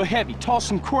 we real heavy. Toss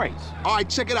some crates. All right,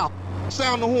 check it out.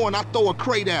 Sound the horn, I throw a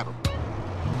crate at them.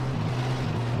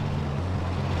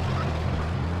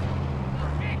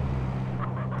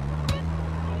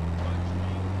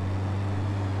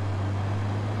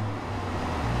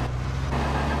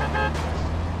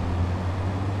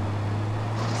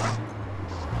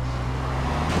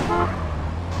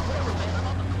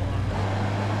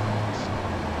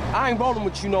 I ain't rolling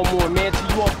with you no more, man,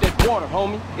 till you off that water,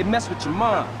 homie. It mess with your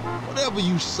mind. Whatever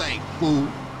you say, fool.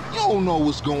 You don't know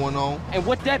what's going on. And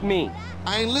what that mean?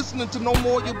 I ain't listening to no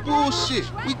more of your bullshit.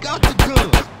 We got the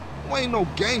guns. You ain't no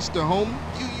gangster, homie.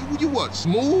 You what,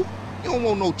 smooth? You don't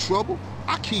want no trouble.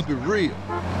 I keep it real.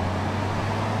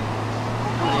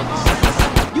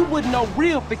 You wouldn't know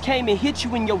real if it came and hit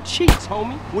you in your cheeks,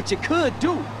 homie. Which it could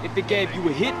do if it gave you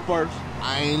a hit first.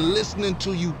 I ain't listening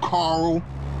to you, Carl.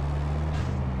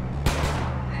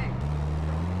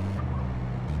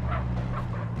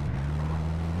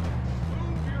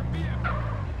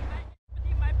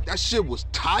 That shit was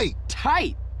tight.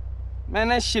 Tight? Man,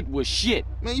 that shit was shit.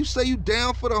 Man, you say you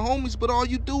down for the homies, but all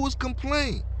you do is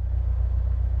complain.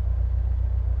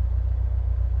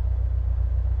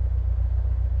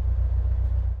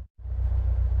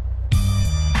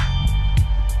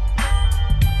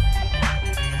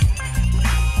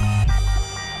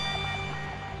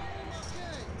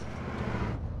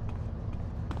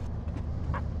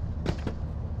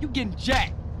 You getting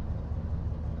jacked.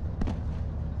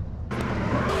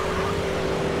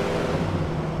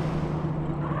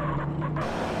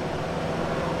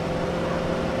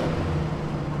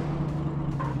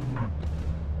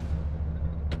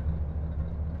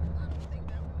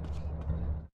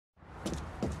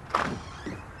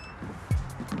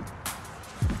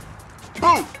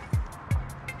 Boom!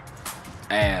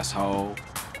 Asshole.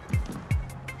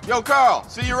 Yo, Carl,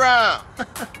 see you around.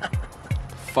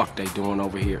 Fuck they doing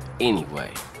over here anyway?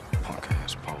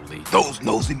 Punk-ass police. Those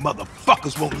nosy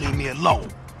motherfuckers won't leave me alone.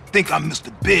 Think I'm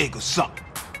Mr. Big or something.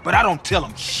 But I don't tell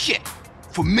them shit.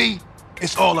 For me,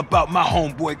 it's all about my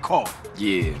homeboy Carl.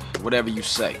 Yeah, whatever you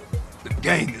say. The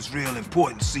gang is real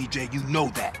important, CJ, you know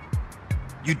that.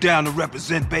 You down to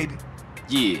represent, baby?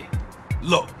 Yeah.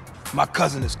 Look, my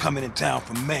cousin is coming in town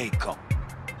from Mexico.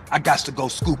 I got to go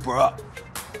scoop her up.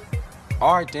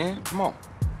 All right, then, come on.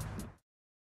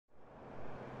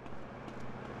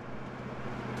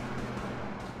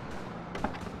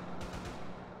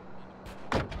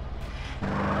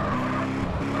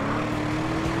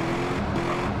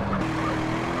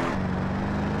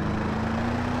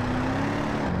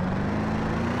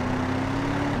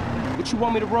 What you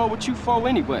want me to roll with you for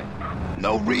anyway?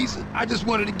 No reason. I just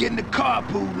wanted to get in the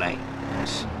carpool lane.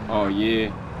 Oh,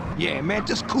 yeah? Yeah, man,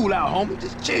 just cool out, homie.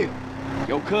 Just chill.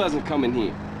 Your cousin coming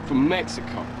here from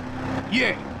Mexico.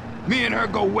 Yeah, me and her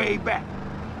go way back.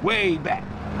 Way back.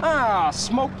 Ah,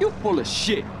 Smoke, you full of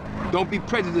shit. Don't be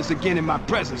prejudiced again in my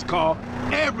presence, Carl.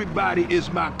 Everybody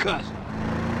is my cousin.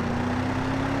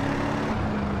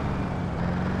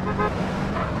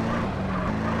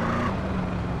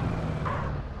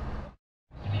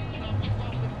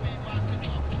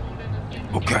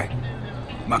 Okay,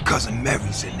 my cousin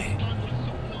Mary's in there.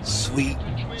 Sweet,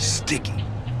 sticky,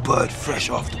 bud fresh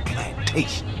off the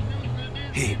plantation.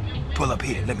 Here, pull up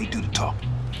here, let me do the talking.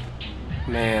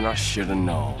 Man, I should've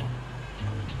known.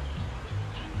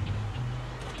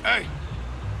 Hey,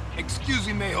 excuse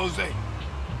me, Jose.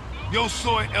 Yo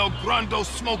soy el grando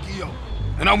smokio,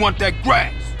 and I want that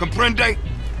grass, comprende?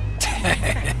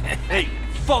 Hey,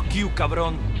 fuck you,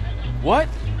 cabron. What?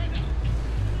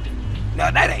 Now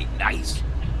that ain't nice.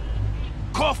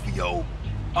 Coffee-o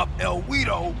up El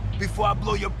Guido before I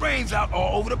blow your brains out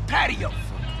all over the patio.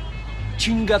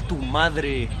 Chinga tu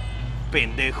madre,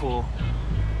 pendejo.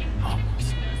 Oh,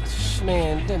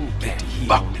 man, let me get to here.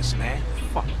 Fuck this, man.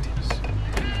 Fuck this.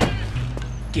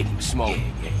 Get him, Smoke.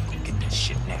 Yeah, you go get that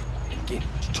shit now. Get him,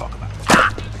 what you talking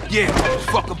about? Yeah,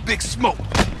 motherfucker, Big Smoke.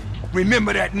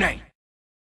 Remember that name.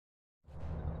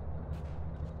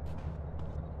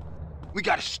 We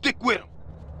gotta stick with him.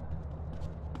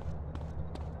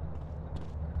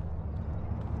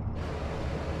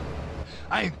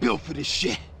 I ain't built for this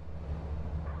shit.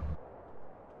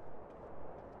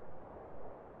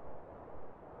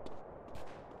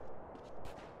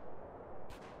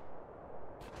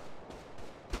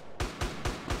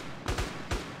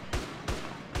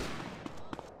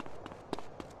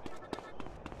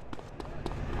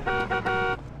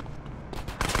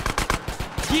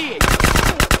 Yeah,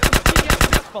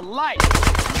 that's for life.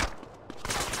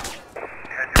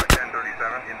 Head to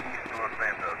 1037 in East Los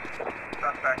Santos.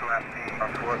 Suspect last seen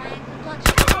on foot.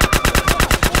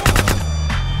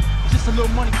 Just a little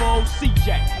money for old CJ.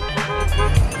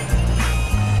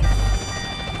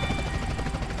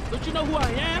 Don't you know who I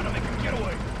am? Gotta make a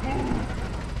getaway. Move.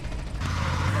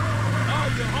 Oh,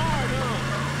 you're hard, huh?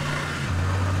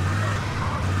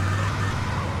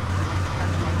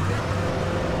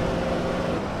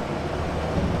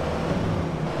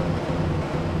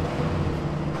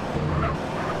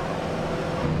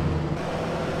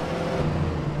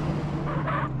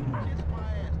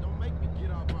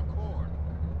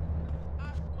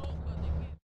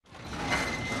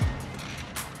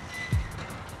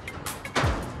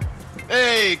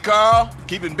 Hey, Carl.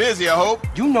 Keeping busy, I hope.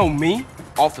 You know me,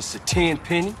 Officer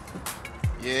Tenpenny.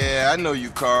 Yeah, I know you,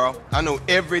 Carl. I know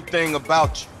everything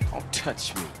about you. Don't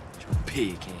touch me, your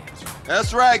pig hands.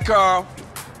 That's right, Carl.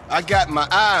 I got my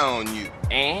eye on you.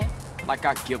 And? Like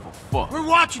I give a fuck. We're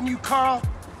watching you, Carl.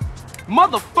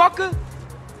 Motherfucker!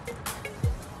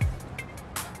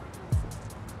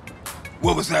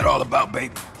 What was that all about,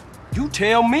 baby? You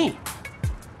tell me.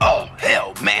 Oh,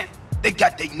 hell, man. They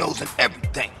got their nose in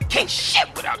everything. Can't shit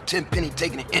without Tenpenny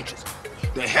taking an interest.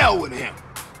 The hell with him.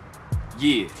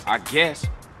 Yeah, I guess.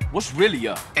 What's really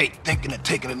up? Hey, thinking of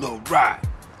taking a little ride.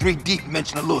 3 Deep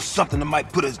mentioned a little something that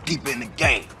might put us deeper in the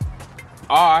game.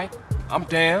 All right, I'm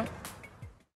down.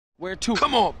 Where to?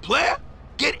 Come on, player.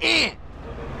 Get in.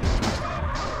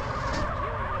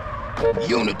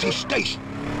 Unity Station.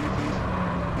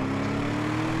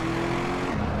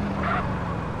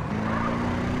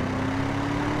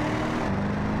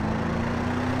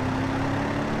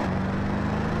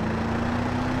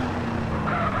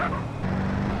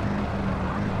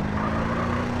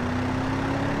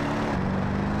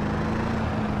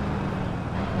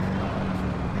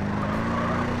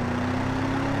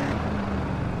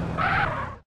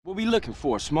 What we looking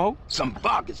for, Smoke? Some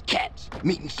Vargas cats,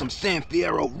 meeting some San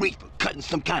Fierro reefer, cutting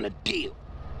some kind of deal.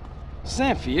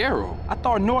 San Fierro? I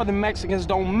thought northern Mexicans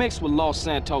don't mix with Los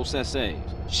Santos SAs.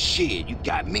 Shit, you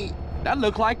got me. That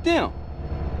look like them.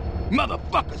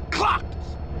 Motherfuckers clocked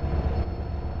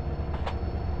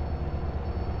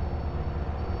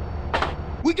us.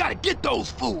 We gotta get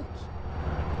those fools.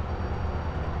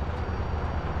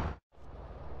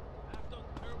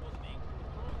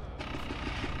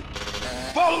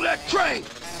 Follow that train!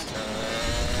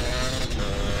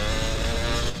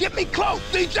 Get me close,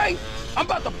 CJ! I'm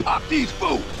about to pop these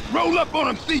fools! Roll up on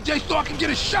them, CJ, so I can get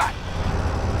a shot!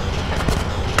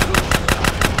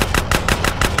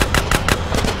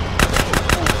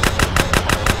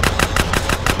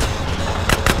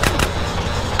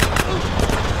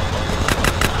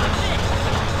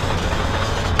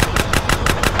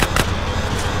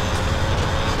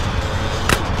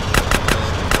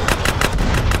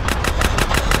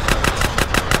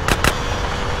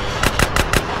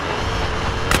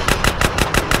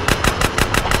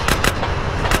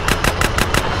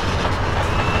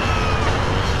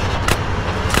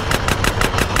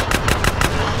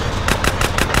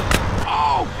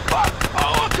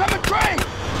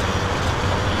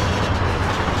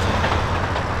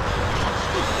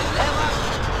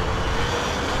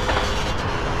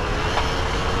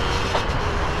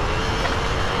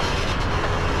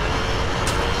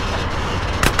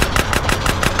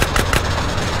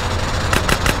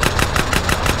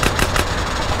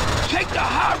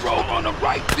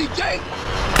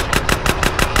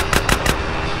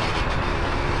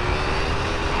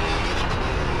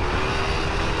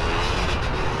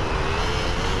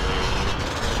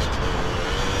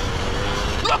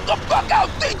 Look the fuck out,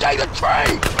 CJ, the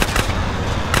train!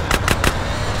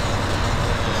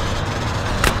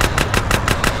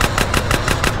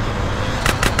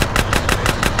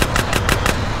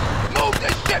 Move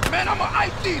this shit, man. I'ma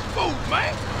ice these fools,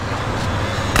 man.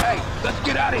 Hey, let's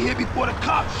get out of here before the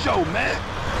cops show, man.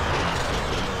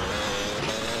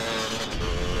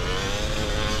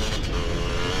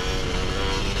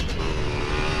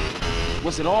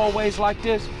 Was it always like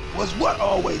this? Was what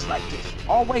always like this?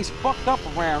 Always fucked up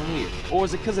around here. Or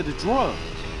is it because of the drugs?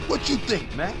 What you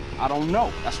think, man? I don't know.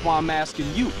 That's why I'm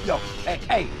asking you. Yo,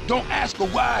 hey, don't ask a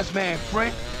wise man,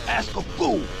 friend. Ask a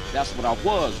fool. That's what I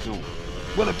was doing.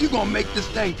 Well, if you're gonna make this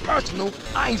thing personal,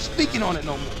 I ain't speaking on it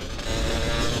no more.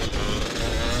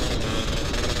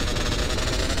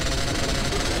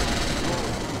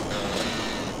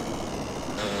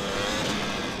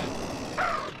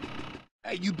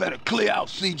 Hey, you better clear out,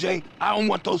 CJ. I don't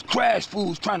want those crash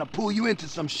fools trying to pull you into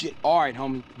some shit. All right,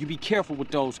 homie. You be careful with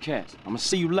those cats. I'ma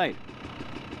see you later.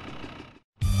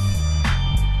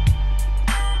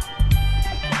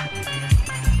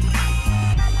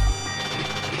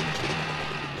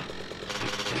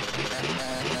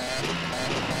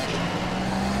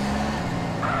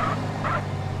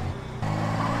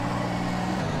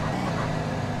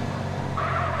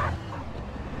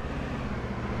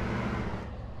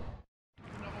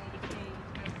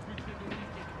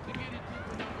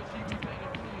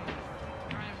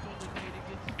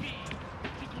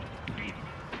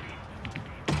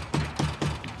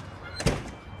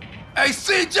 Hey,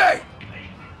 CJ!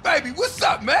 Baby, what's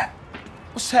up, man?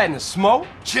 What's happening, Smoke?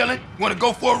 Chillin'? Wanna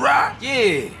go for a ride?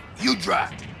 Yeah. You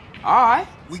drive. All right.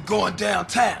 We going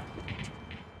downtown.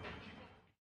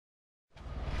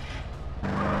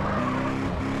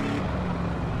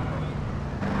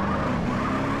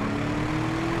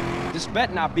 This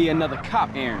better not be another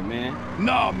cop errand, man.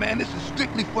 No, man, this is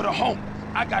strictly for the homies.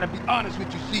 I gotta be honest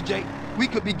with you, CJ. We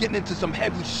could be getting into some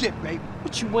heavy shit, baby.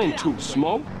 What you into,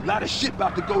 Smoke? A lot of shit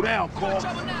about to go down, Carl.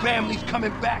 Families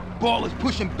coming back, ballers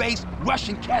pushing base,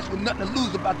 Russian cats with nothing to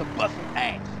lose about to bust some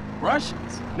ass.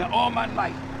 Russians? Now, all my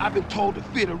life, I've been told to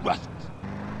fear the Russians.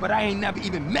 But I ain't never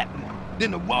even met one.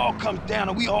 Then the wall comes down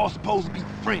and we all supposed to be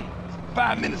friends.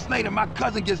 5 minutes later, my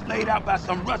cousin gets laid out by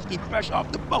some Rusky fresh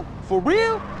off the boat. For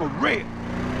real? For real.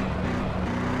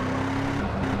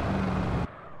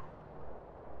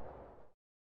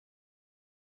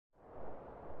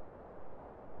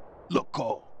 Look,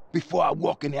 Carl, before I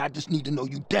walk in there, I just need to know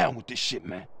you down with this shit,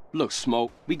 man. Look,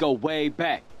 Smoke, we go way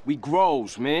back. We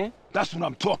grows, man. That's what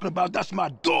I'm talking about. That's my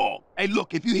dog. Hey,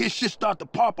 look, if you hear shit start to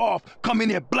pop off, come in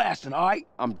here blasting, all right?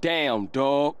 I'm down,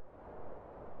 dog.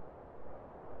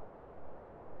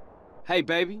 Hey,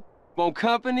 baby, want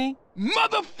company?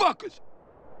 Motherfuckers!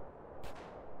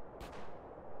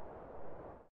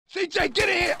 CJ, get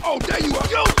in here! Oh, there you are!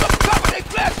 Use the cover! They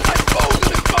blasting like fools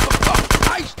in this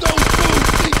motherfucker! Ice those fools,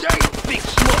 CJ! Big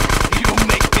Smoke, you don't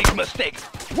make big mistakes.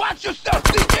 Watch yourself,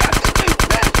 CJ! I think they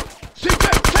best! CJ,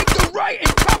 take the right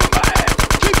and cover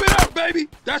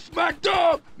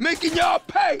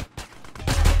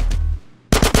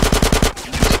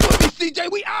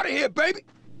CJ. We out of here, baby.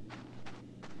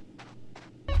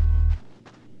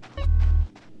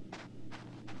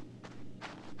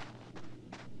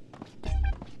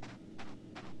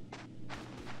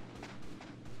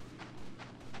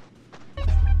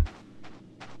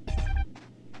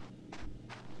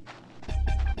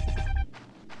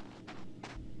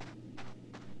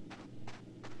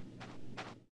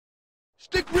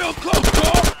 Stick real close,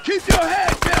 dog. Keep your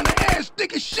head down. The air's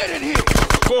sticking shit in here.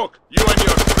 Book, you and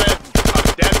your friend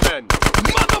are dead men.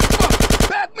 Motherfucker,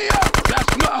 back me up.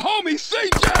 That's my homie,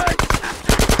 CJ.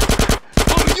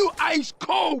 Oh, you ice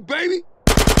cold, baby.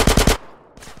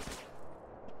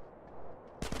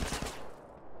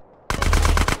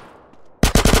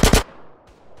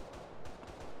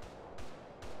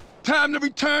 Time to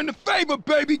return the favor,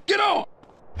 baby. Get on.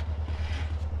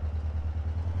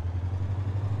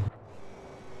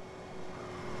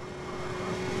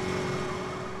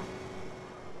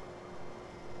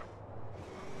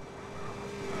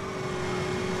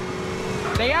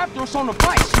 They after us on the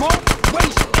bike, Smoke.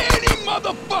 Waste any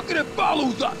motherfucker that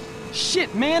follows us.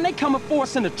 Shit, man, they coming for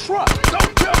us in the truck.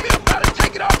 Don't tell me about to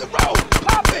take it off the road.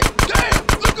 Pop it.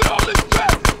 Damn, look at all this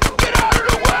traffic.